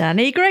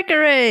 Danny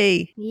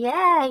Gregory.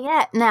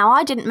 Yeah. Now,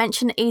 I didn't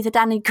mention either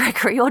Danny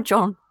Gregory or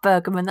John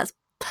Bergerman.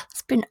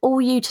 It's been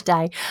all you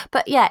today.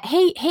 But yeah,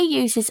 he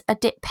uses a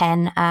dip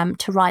pen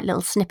to write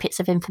little snippets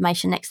of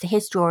information next to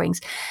his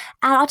drawings.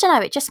 And I don't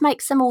know, it just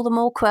makes them all the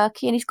more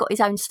quirky, and he's got his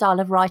own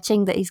style of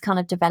writing that he's kind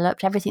of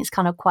developed. Everything's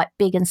kind of quite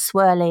big and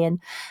swirly,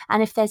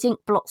 and if there's ink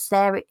blots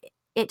there,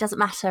 it doesn't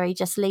matter. He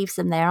just leaves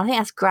them there. I think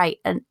that's great.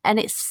 And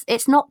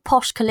it's not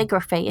posh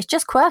calligraphy. It's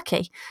just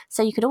quirky.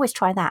 So you could always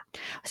try that.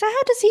 So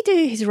how does he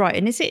do his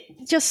writing? Is it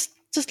just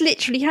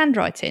literally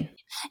handwriting?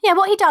 Yeah,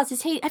 what he does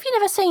is have you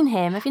never seen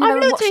him? Have you never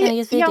watched any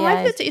of his videos? Yeah,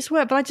 I've looked at his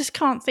work, but I just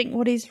can't think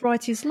what his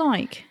writing's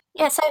like.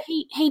 Yeah, so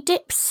he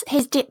dips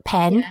his dip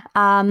pen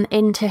Yeah.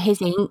 into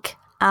his ink.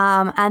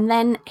 And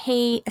then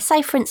he,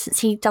 say for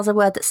instance, he does a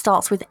word that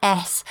starts with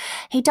S.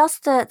 He does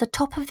the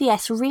top of the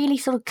S really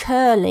sort of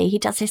curly. He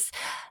does this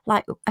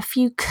like a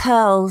few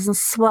curls and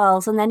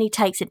swirls, and then he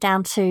takes it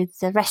down to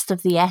the rest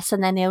of the S,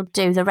 and then he'll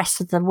do the rest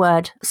of the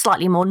word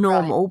slightly more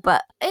normal. Right.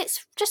 But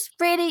it's just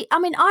really, I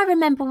mean, I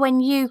remember when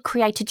you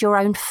created your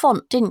own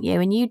font, didn't you?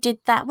 And you did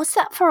that. Was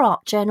that for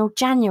Art Journal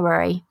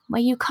January?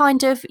 Where you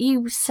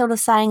sort of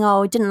saying,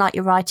 oh, I didn't like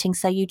your writing,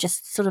 so you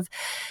just sort of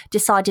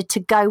decided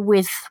to go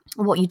with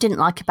what you didn't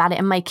like about it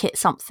and make it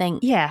something.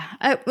 Yeah,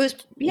 it was.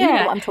 Yeah, you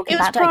know what I'm talking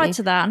about, prior don't you?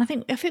 to that, and I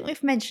think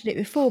we've mentioned it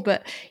before,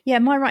 but yeah,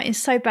 my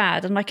writing's so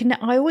bad, and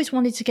I always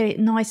wanted to get it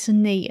nice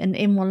and neat and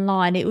in one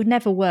line. It would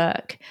never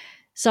work,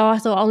 so I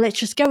thought, oh, let's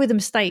just go with the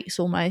mistakes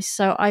almost.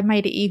 So I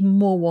made it even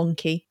more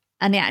wonky,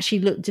 and it actually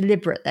looked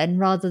deliberate then,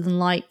 rather than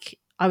like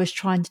I was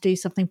trying to do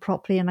something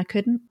properly and I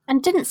couldn't.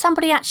 And didn't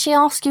somebody actually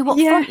ask you what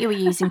font you were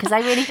using? Because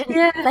they really didn't.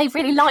 Yeah. They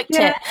really liked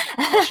it.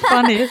 It's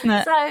funny, isn't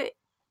it? So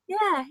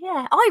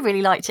yeah, I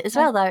really liked it as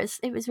well. Though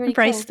it was really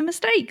embrace cool. the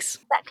mistakes.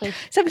 Exactly.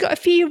 So we've got a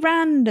few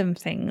random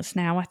things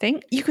now. I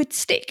think you could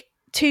stick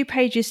 2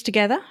 pages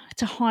together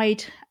to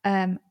hide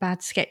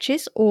bad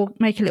sketches, or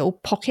make a little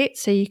pocket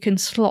so you can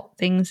slot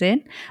things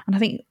in. And I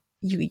think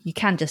you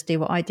can just do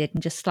what I did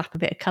and just slap a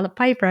bit of coloured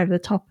paper over the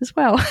top as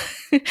well.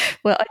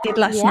 Well, I did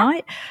last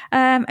night.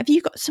 Have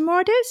you got some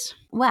more ideas?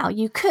 Well,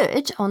 you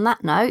could, on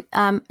that note,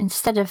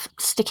 instead of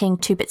sticking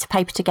 2 bits of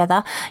paper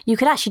together, you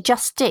could actually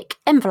just stick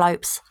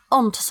envelopes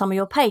onto some of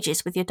your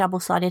pages with your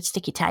double-sided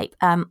sticky tape,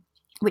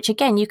 which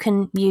again you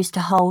can use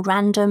to hold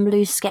random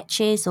loose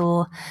sketches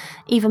or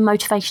even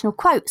motivational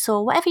quotes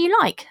or whatever you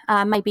like.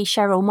 Maybe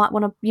Cheryl might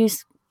want to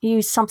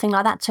use something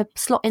like that to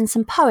slot in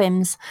some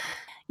poems.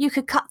 You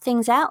could cut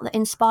things out that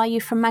inspire you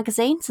from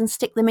magazines and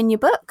stick them in your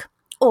book,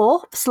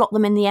 or slot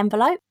them in the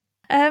envelope.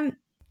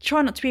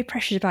 Try not to be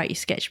precious about your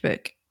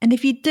sketchbook. And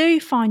if you do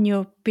find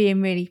you're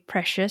being really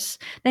precious,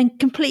 then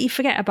completely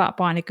forget about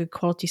buying a good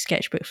quality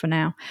sketchbook for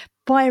now.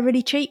 Buy a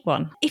really cheap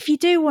one. If you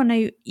do want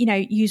to,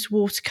 use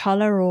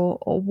watercolour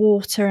or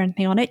water or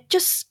anything on it,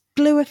 just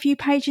glue a few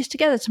pages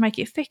together to make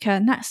it thicker.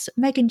 And that's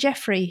Megan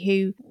Jeffrey,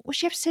 who, was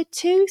she episode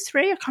 2,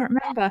 3? I can't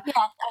remember. Yeah,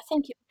 I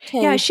think it was 2.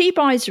 Yeah, she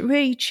buys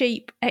really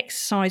cheap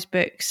exercise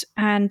books,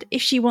 and if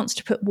she wants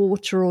to put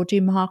water or do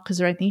markers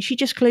or anything, she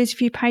just glues a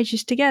few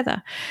pages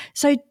together.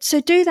 So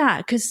do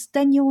that, because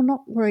then you're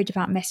not worried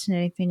about messing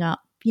anything up.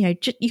 You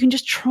can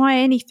just try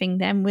anything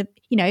then with,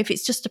 if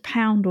it's just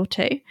 £1 or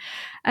 2.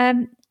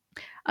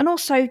 And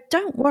also,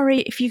 don't worry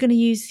if you're going to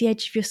use the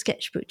edge of your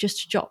sketchbook just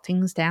to jot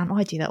things down.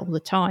 I do that all the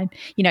time.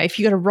 If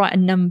you've got to write a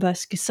number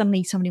because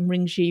suddenly somebody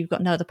rings you, you've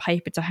got no other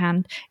paper to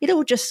hand, it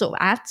all just sort of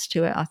adds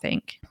to it, I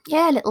think.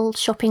 Yeah, little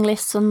shopping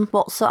lists and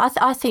what sort.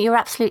 I think you're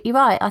absolutely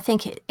right. I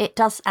think it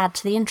does add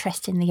to the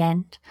interest in the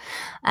end.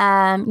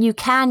 You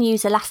can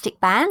use elastic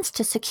bands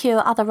to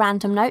secure other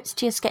random notes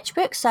to your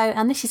sketchbook.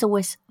 And this is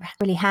always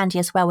really handy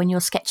as well when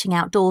you're sketching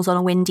outdoors on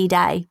a windy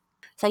day.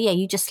 So yeah,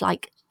 you just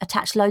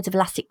attach loads of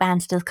elastic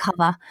bands to the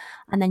cover,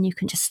 and then you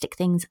can just stick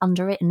things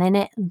under it and in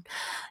it. And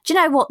do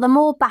you know what? The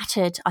more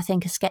battered I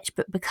think a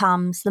sketchbook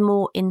becomes, the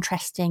more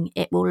interesting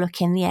it will look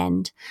in the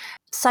end.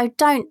 So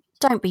don't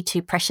be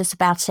too precious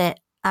about it.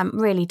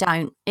 Really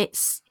don't. It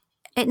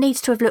needs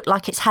to have looked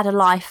like it's had a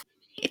life.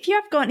 If you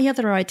have got any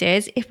other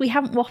ideas, if we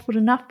haven't waffled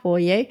enough for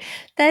you,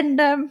 then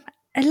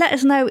let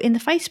us know in the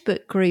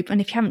Facebook group. And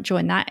if you haven't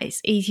joined that,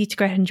 it's easy to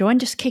go ahead and join.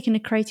 Just kick in the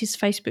Creatives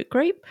Facebook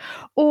group,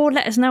 or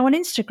let us know on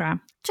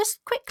Instagram.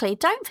 Just quickly,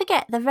 don't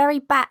forget the very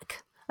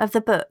back of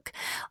the book.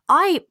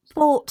 I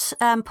bought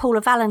Paula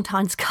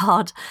Valentine's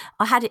card.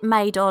 I had it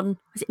made on,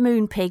 was it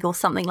Moonpig or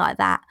something like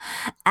that?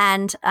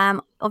 And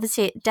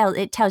obviously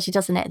it tells you,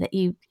 doesn't it, that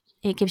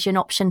it gives you an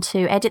option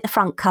to edit the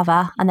front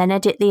cover and then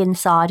edit the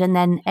inside and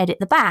then edit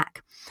the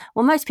back.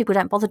 Well, most people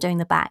don't bother doing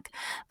the back,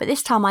 but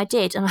this time I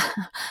did,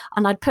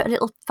 and I'd put a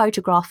little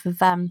photograph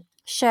of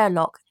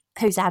Sherlock,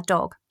 who's our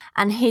dog,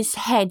 and his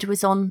head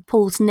was on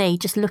Paul's knee,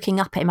 just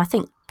looking up at him. I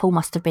think Paul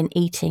must have been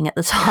eating at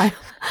the time.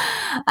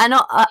 And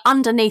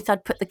underneath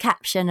I'd put the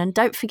caption, and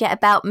don't forget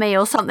about me,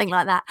 or something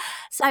like that.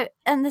 So,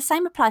 and the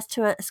same applies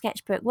to a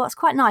sketchbook. What's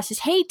quite nice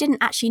is he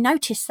didn't actually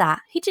notice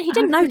that. He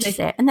didn't notice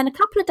it. And then a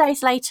couple of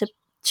days later,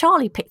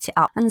 Charlie picked it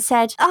up and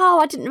said, oh,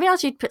 I didn't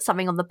realise you'd put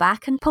something on the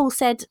back. And Paul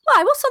said,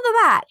 why, what's on the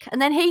back?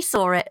 And then he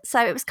saw it.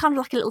 So it was kind of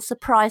like a little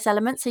surprise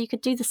element. So you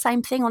could do the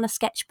same thing on a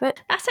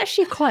sketchbook. That's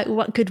actually quite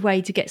a good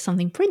way to get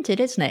something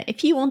printed, isn't it?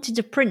 If you wanted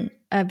to print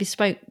a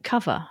bespoke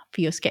cover for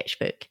your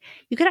sketchbook,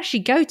 you could actually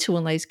go to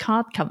one of those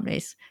card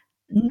companies,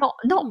 not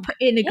put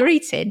in a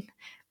greeting,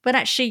 but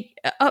actually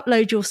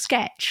upload your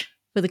sketch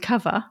for the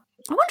cover.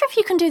 I wonder if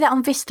you can do that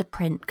on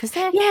Vistaprint, because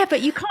yeah, but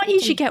you can't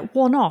usually get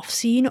one off.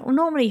 So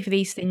normally for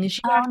these things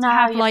you have to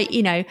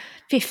have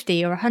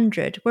 50 or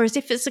 100. Whereas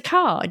if it's a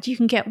card, you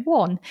can get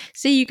one.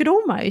 So you could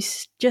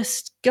almost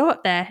just go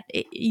up there.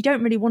 You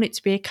don't really want it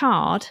to be a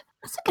card.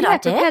 That's a good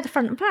idea. Prepare the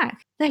front and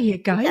back. There you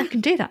go. Yeah. You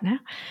can do that now.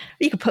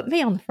 You can put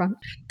me on the front.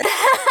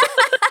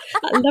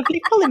 That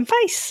lovely pulling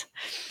face.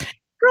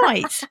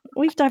 Right.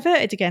 We've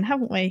diverted again,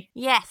 haven't we?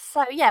 Yes.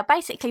 So, yeah,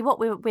 basically what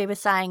we were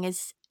saying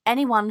is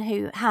anyone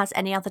who has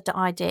any other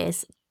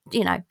ideas,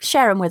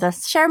 share them with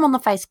us. Share them on the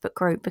Facebook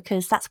group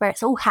because that's where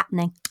it's all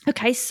happening.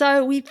 Okay,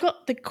 so we've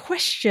got the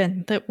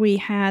question that we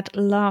had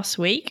last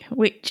week,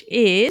 which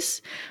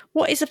is,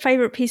 what is a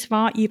favourite piece of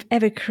art you've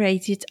ever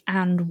created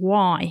and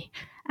why?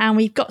 And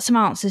we've got some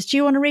answers. Do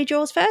you want to read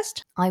yours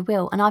first? I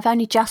will. And I've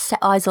only just set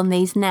eyes on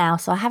these now,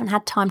 so I haven't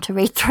had time to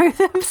read through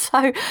them.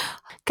 So,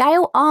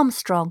 Gail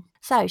Armstrong.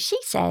 So she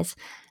says,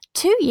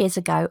 2 years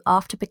ago,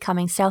 after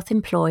becoming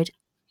self-employed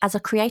as a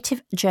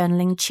creative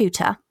journaling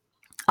tutor,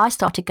 I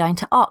started going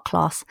to art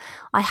class.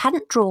 I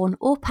hadn't drawn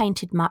or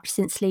painted much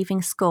since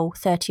leaving school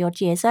 30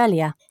 odd years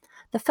earlier.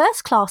 The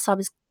first class I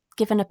was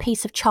given a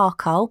piece of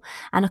charcoal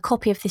and a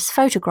copy of this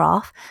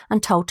photograph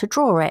and told to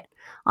draw it.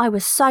 I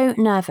was so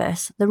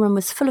nervous. The room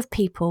was full of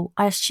people.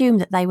 I assumed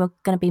that they were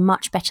going to be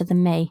much better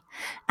than me.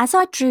 As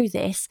I drew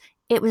this,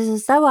 it was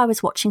as though I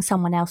was watching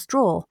someone else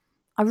draw.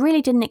 I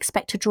really didn't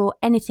expect to draw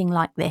anything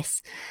like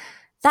this.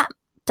 That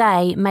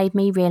day made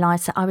me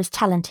realise that I was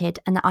talented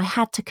and that I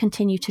had to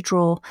continue to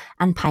draw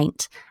and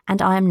paint,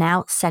 and I am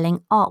now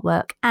selling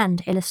artwork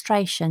and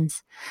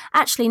illustrations.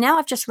 Actually, now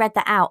I've just read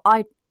that out,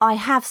 I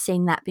have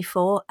seen that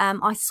before.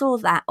 I saw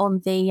that on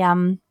the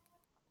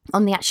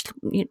actual,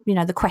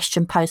 the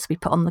question post we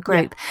put on the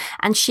group. Yeah.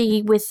 And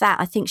she, with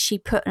that, I think she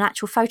put an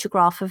actual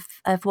photograph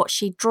of what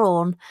she'd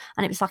drawn,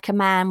 and it was like a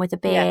man with a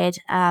beard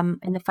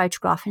in the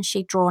photograph, and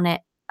she'd drawn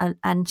it.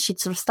 And she'd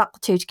sort of stuck the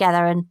two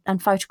together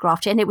and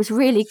photographed it, and it was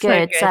really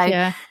good. So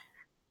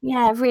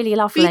yeah, really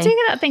lovely. But you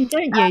do that thing,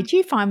 don't you? Do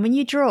you find when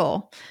you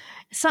draw,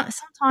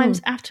 sometimes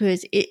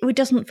afterwards it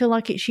doesn't feel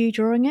like it's you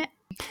drawing it?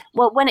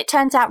 Well, when it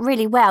turns out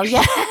really well,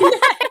 yeah.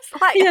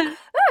 It's like, oh,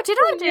 did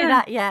I do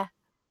that? Yeah.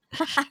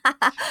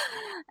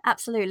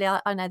 Absolutely.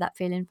 I know that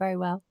feeling very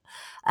well.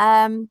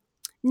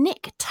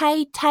 Nick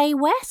Tay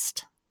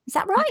West. Is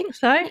that right? I think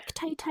so. Nick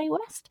Tay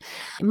West.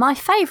 My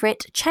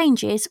favourite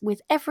changes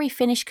with every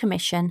finished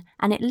commission,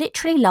 and it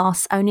literally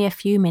lasts only a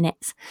few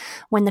minutes.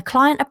 When the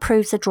client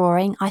approves a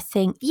drawing, I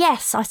think,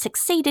 yes, I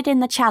succeeded in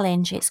the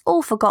challenge. It's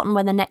all forgotten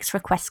when the next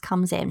request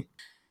comes in.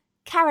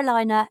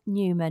 Carolina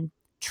Newman.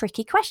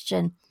 Tricky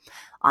question.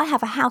 I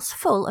have a house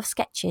full of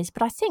sketches,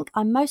 but I think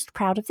I'm most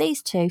proud of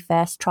these two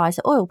first tries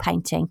at oil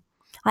painting.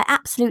 I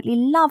absolutely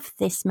love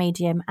this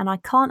medium, and I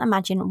can't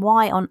imagine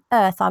why on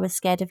earth I was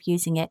scared of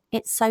using it.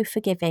 It's so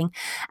forgiving.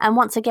 And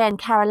once again,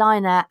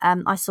 Carolina,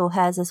 I saw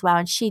hers as well,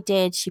 and she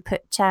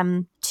put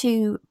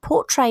 2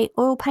 portrait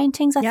oil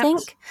paintings, I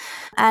think,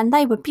 and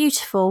they were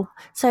beautiful.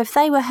 So if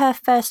they were her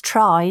first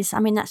tries, I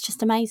mean, that's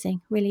just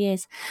amazing, really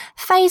is.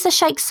 Faiza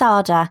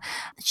Sheikhzada,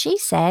 she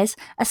says,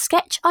 a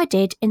sketch I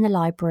did in the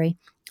library.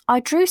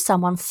 I drew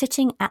someone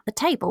sitting at the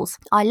tables.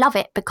 I love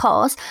it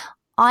because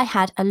I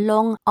had a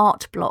long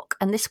art block,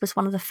 and this was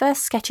one of the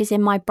first sketches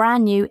in my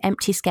brand new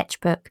empty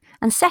sketchbook.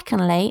 And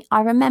secondly,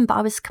 I remember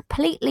I was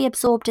completely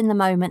absorbed in the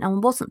moment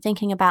and wasn't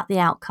thinking about the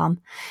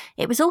outcome.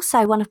 It was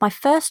also one of my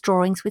first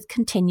drawings with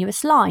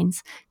continuous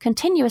lines.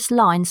 Continuous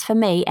lines for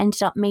me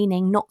ended up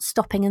meaning not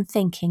stopping and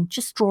thinking,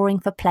 just drawing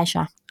for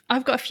pleasure.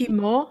 I've got a few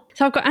more.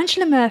 So I've got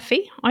Angela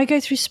Murphy. I go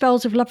through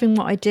spells of loving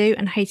what I do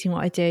and hating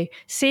what I do,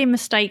 seeing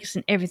mistakes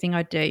in everything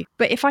I do.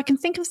 But if I can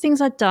think of things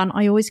I've done,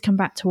 I always come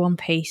back to one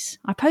piece.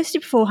 I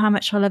posted before how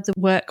much I love the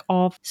work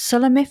of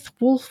Sulamith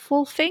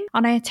Wolfing,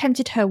 and I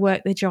attempted her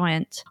work, The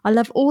Giant. I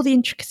love all the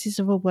intricacies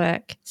of her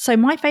work. So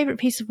my favourite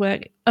piece of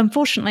work,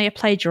 unfortunately a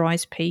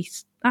plagiarised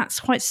piece.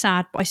 That's quite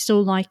sad, but I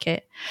still like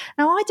it.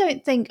 Now, I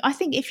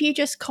think if you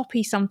just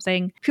copy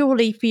something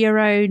purely for your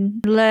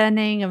own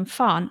learning and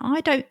fun,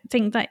 I don't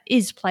think that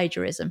is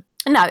plagiarism.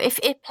 No, if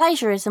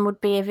plagiarism would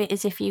be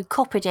if you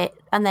copied it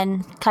and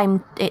then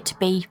claimed it to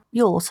be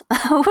yours,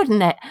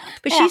 wouldn't it?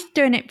 But she's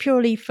doing it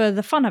purely for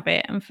the fun of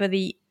it and for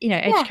the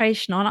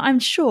educational. And I'm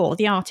sure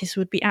the artist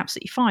would be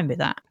absolutely fine with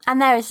that.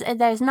 And there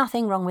is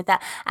nothing wrong with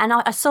that. And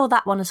I saw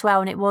that one as well,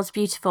 and it was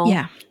beautiful.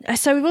 Yeah.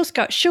 So we've also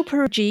got Shilpa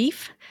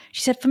Rajiv.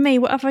 She said, for me,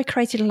 whatever I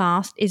created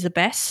last is the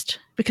best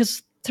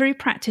because through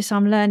practice,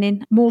 I'm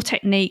learning more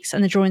techniques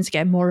and the drawings are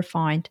getting more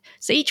refined.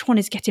 So each one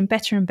is getting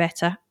better and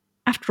better.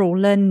 After all,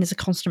 learning is a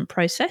constant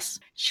process.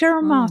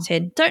 Cheryl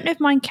Martin, don't know if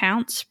mine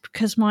counts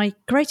because my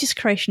greatest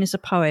creation is a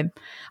poem.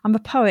 I'm a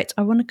poet.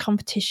 I won a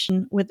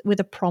competition with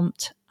a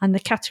prompt and the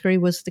category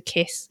was The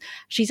Kiss.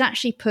 She's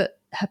actually put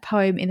her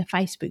poem in the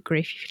Facebook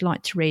group if you'd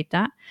like to read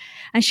that.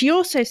 And she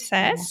also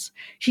says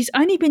she's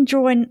only been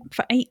drawing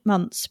for 8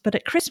 months, but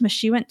at Christmas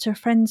she went to a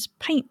friend's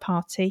paint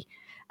party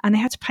and they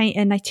had to paint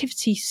a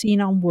nativity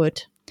scene on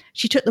wood.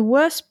 She took the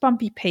worst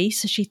bumpy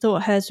piece, so she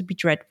thought hers would be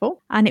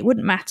dreadful, and it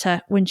wouldn't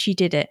matter when she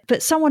did it.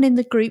 But someone in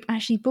the group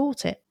actually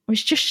bought it,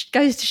 which just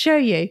goes to show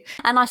you.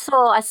 And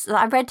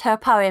I read her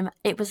poem.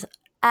 It was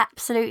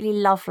absolutely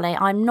lovely.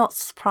 I'm not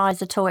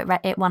surprised at all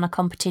it won a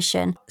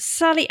competition.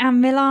 Sally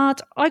Ann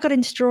Millard, I got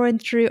into drawing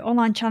through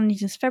online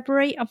challenges in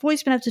February. I've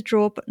always been able to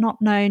draw, but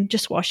not known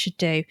just what I should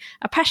do.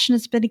 A passion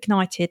has been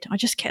ignited. I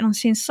just kept on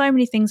seeing so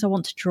many things I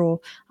want to draw.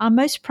 I'm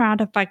most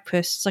proud of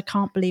Bagpuss, as I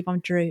can't believe I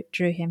drew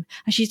him.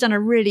 And she's done a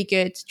really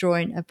good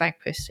drawing of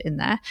Bagpuss in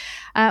there.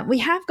 We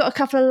have got a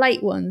couple of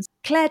late ones.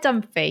 Claire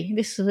Dunphy,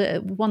 this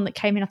is one that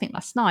came in, I think,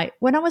 last night.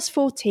 When I was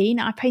 14,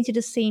 I painted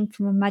a scene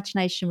from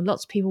imagination with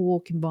lots of people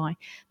walking by.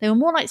 They were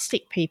more like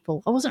stick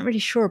people. I wasn't really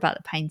sure about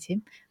the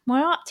painting.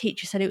 My art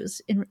teacher said it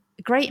was a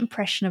great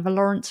impression of a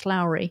Lawrence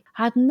Lowry.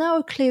 I had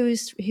no clue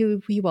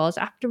who he was.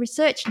 After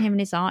researching him and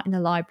his art in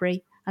the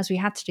library, as we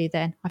had to do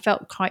then, I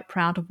felt quite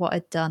proud of what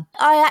I'd done.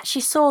 I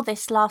actually saw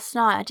this last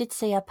night. I did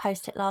see her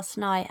post it last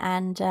night,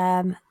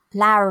 and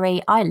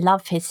Lowry, I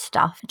love his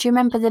stuff. Do you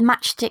remember the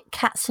Matchstick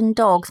Cats and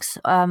Dogs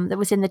that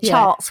was in the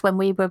charts when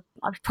we were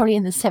probably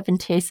in the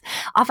 70s?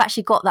 I've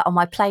actually got that on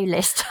my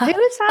playlist. Who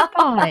was that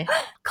by?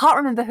 Can't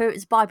remember who it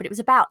was by, but it was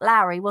about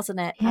Lowry,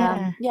 wasn't it?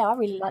 Yeah. I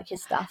really like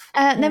his stuff.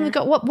 Then we've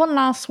got one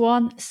last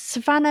one,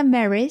 Savannah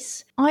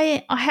Merris.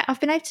 I've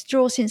been able to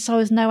draw since I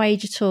was no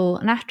age at all,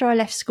 and after I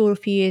left school a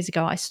few years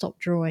ago, I stopped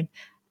drawing.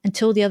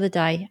 Until the other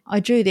day,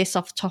 I drew this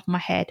off the top of my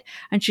head,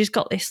 and she's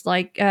got this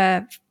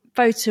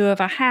photo of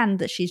a hand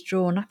that she's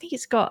drawn. I think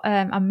it's got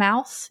a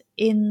mouth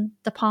in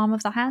the palm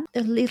of the hand.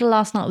 A little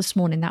last night or this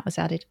morning that was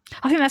added.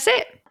 I think that's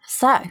it.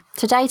 So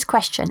today's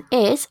question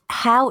is,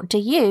 how do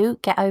you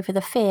get over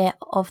the fear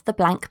of the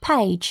blank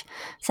page?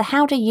 So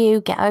how do you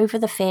get over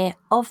the fear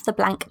of the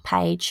blank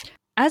page?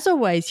 As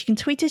always, you can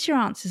tweet us your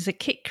answers at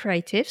Kick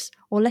Creatives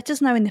or let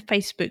us know in the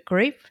Facebook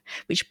group,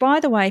 which, by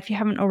the way, if you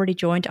haven't already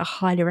joined, I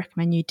highly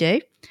recommend you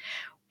do.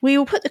 We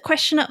will put the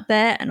question up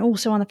there and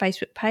also on the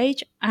Facebook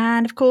page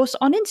and, of course,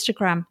 on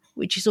Instagram,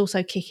 which is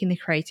also Kicking the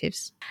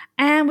Creatives.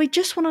 And we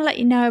just want to let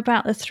you know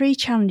about the 3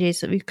 challenges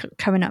that we've got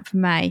coming up for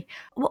May.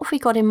 What have we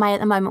got in May at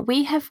the moment?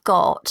 We have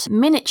got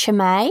Miniature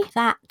May.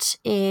 That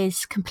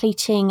is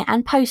completing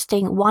and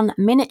posting one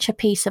miniature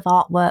piece of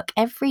artwork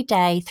every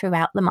day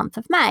throughout the month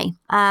of May.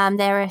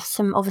 There are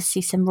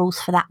obviously some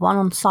rules for that one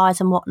on size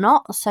and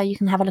whatnot, so you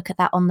can have a look at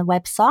that on the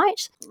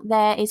website.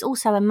 There is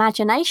also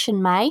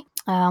Imagination May,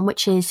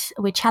 which is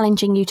we're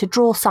challenging you to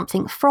draw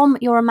something from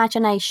your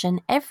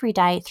imagination every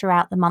day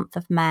throughout the month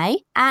of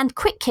May. And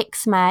Quick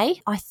Kicks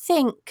May, I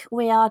think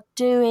we are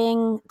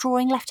doing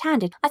drawing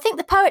left-handed. I think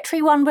the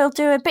poetry one we'll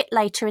do a bit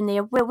later in the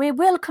year. We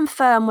will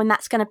confirm when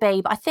that's going to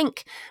be, but I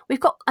think we've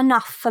got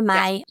enough for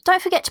May. Yeah.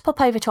 Don't forget to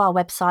pop over to our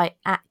website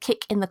at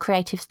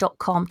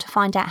kickinthecreatives.com to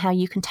find out how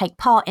you can take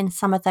part in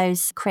some of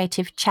those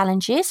creative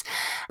challenges.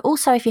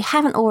 Also, if you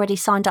haven't already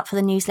signed up for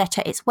the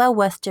newsletter, it's well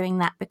worth doing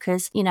that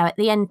because,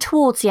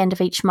 towards the end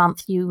of each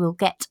month, you will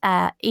get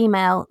an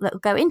email that will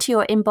go into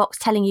your inbox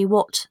telling you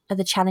what are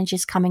the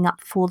challenges coming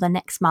up for the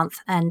next month,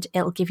 and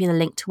it'll give you the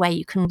link to where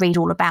you can read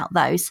all about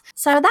those.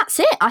 So that's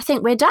it. I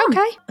think we're done.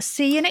 Okay.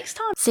 See you next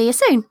time. See you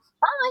soon.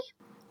 Bye.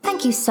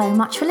 Thank you so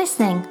much for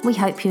listening. We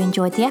hope you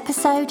enjoyed the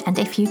episode, and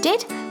if you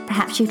did,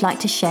 perhaps you'd like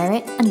to share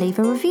it and leave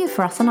a review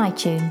for us on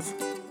iTunes.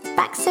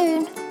 Back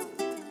soon.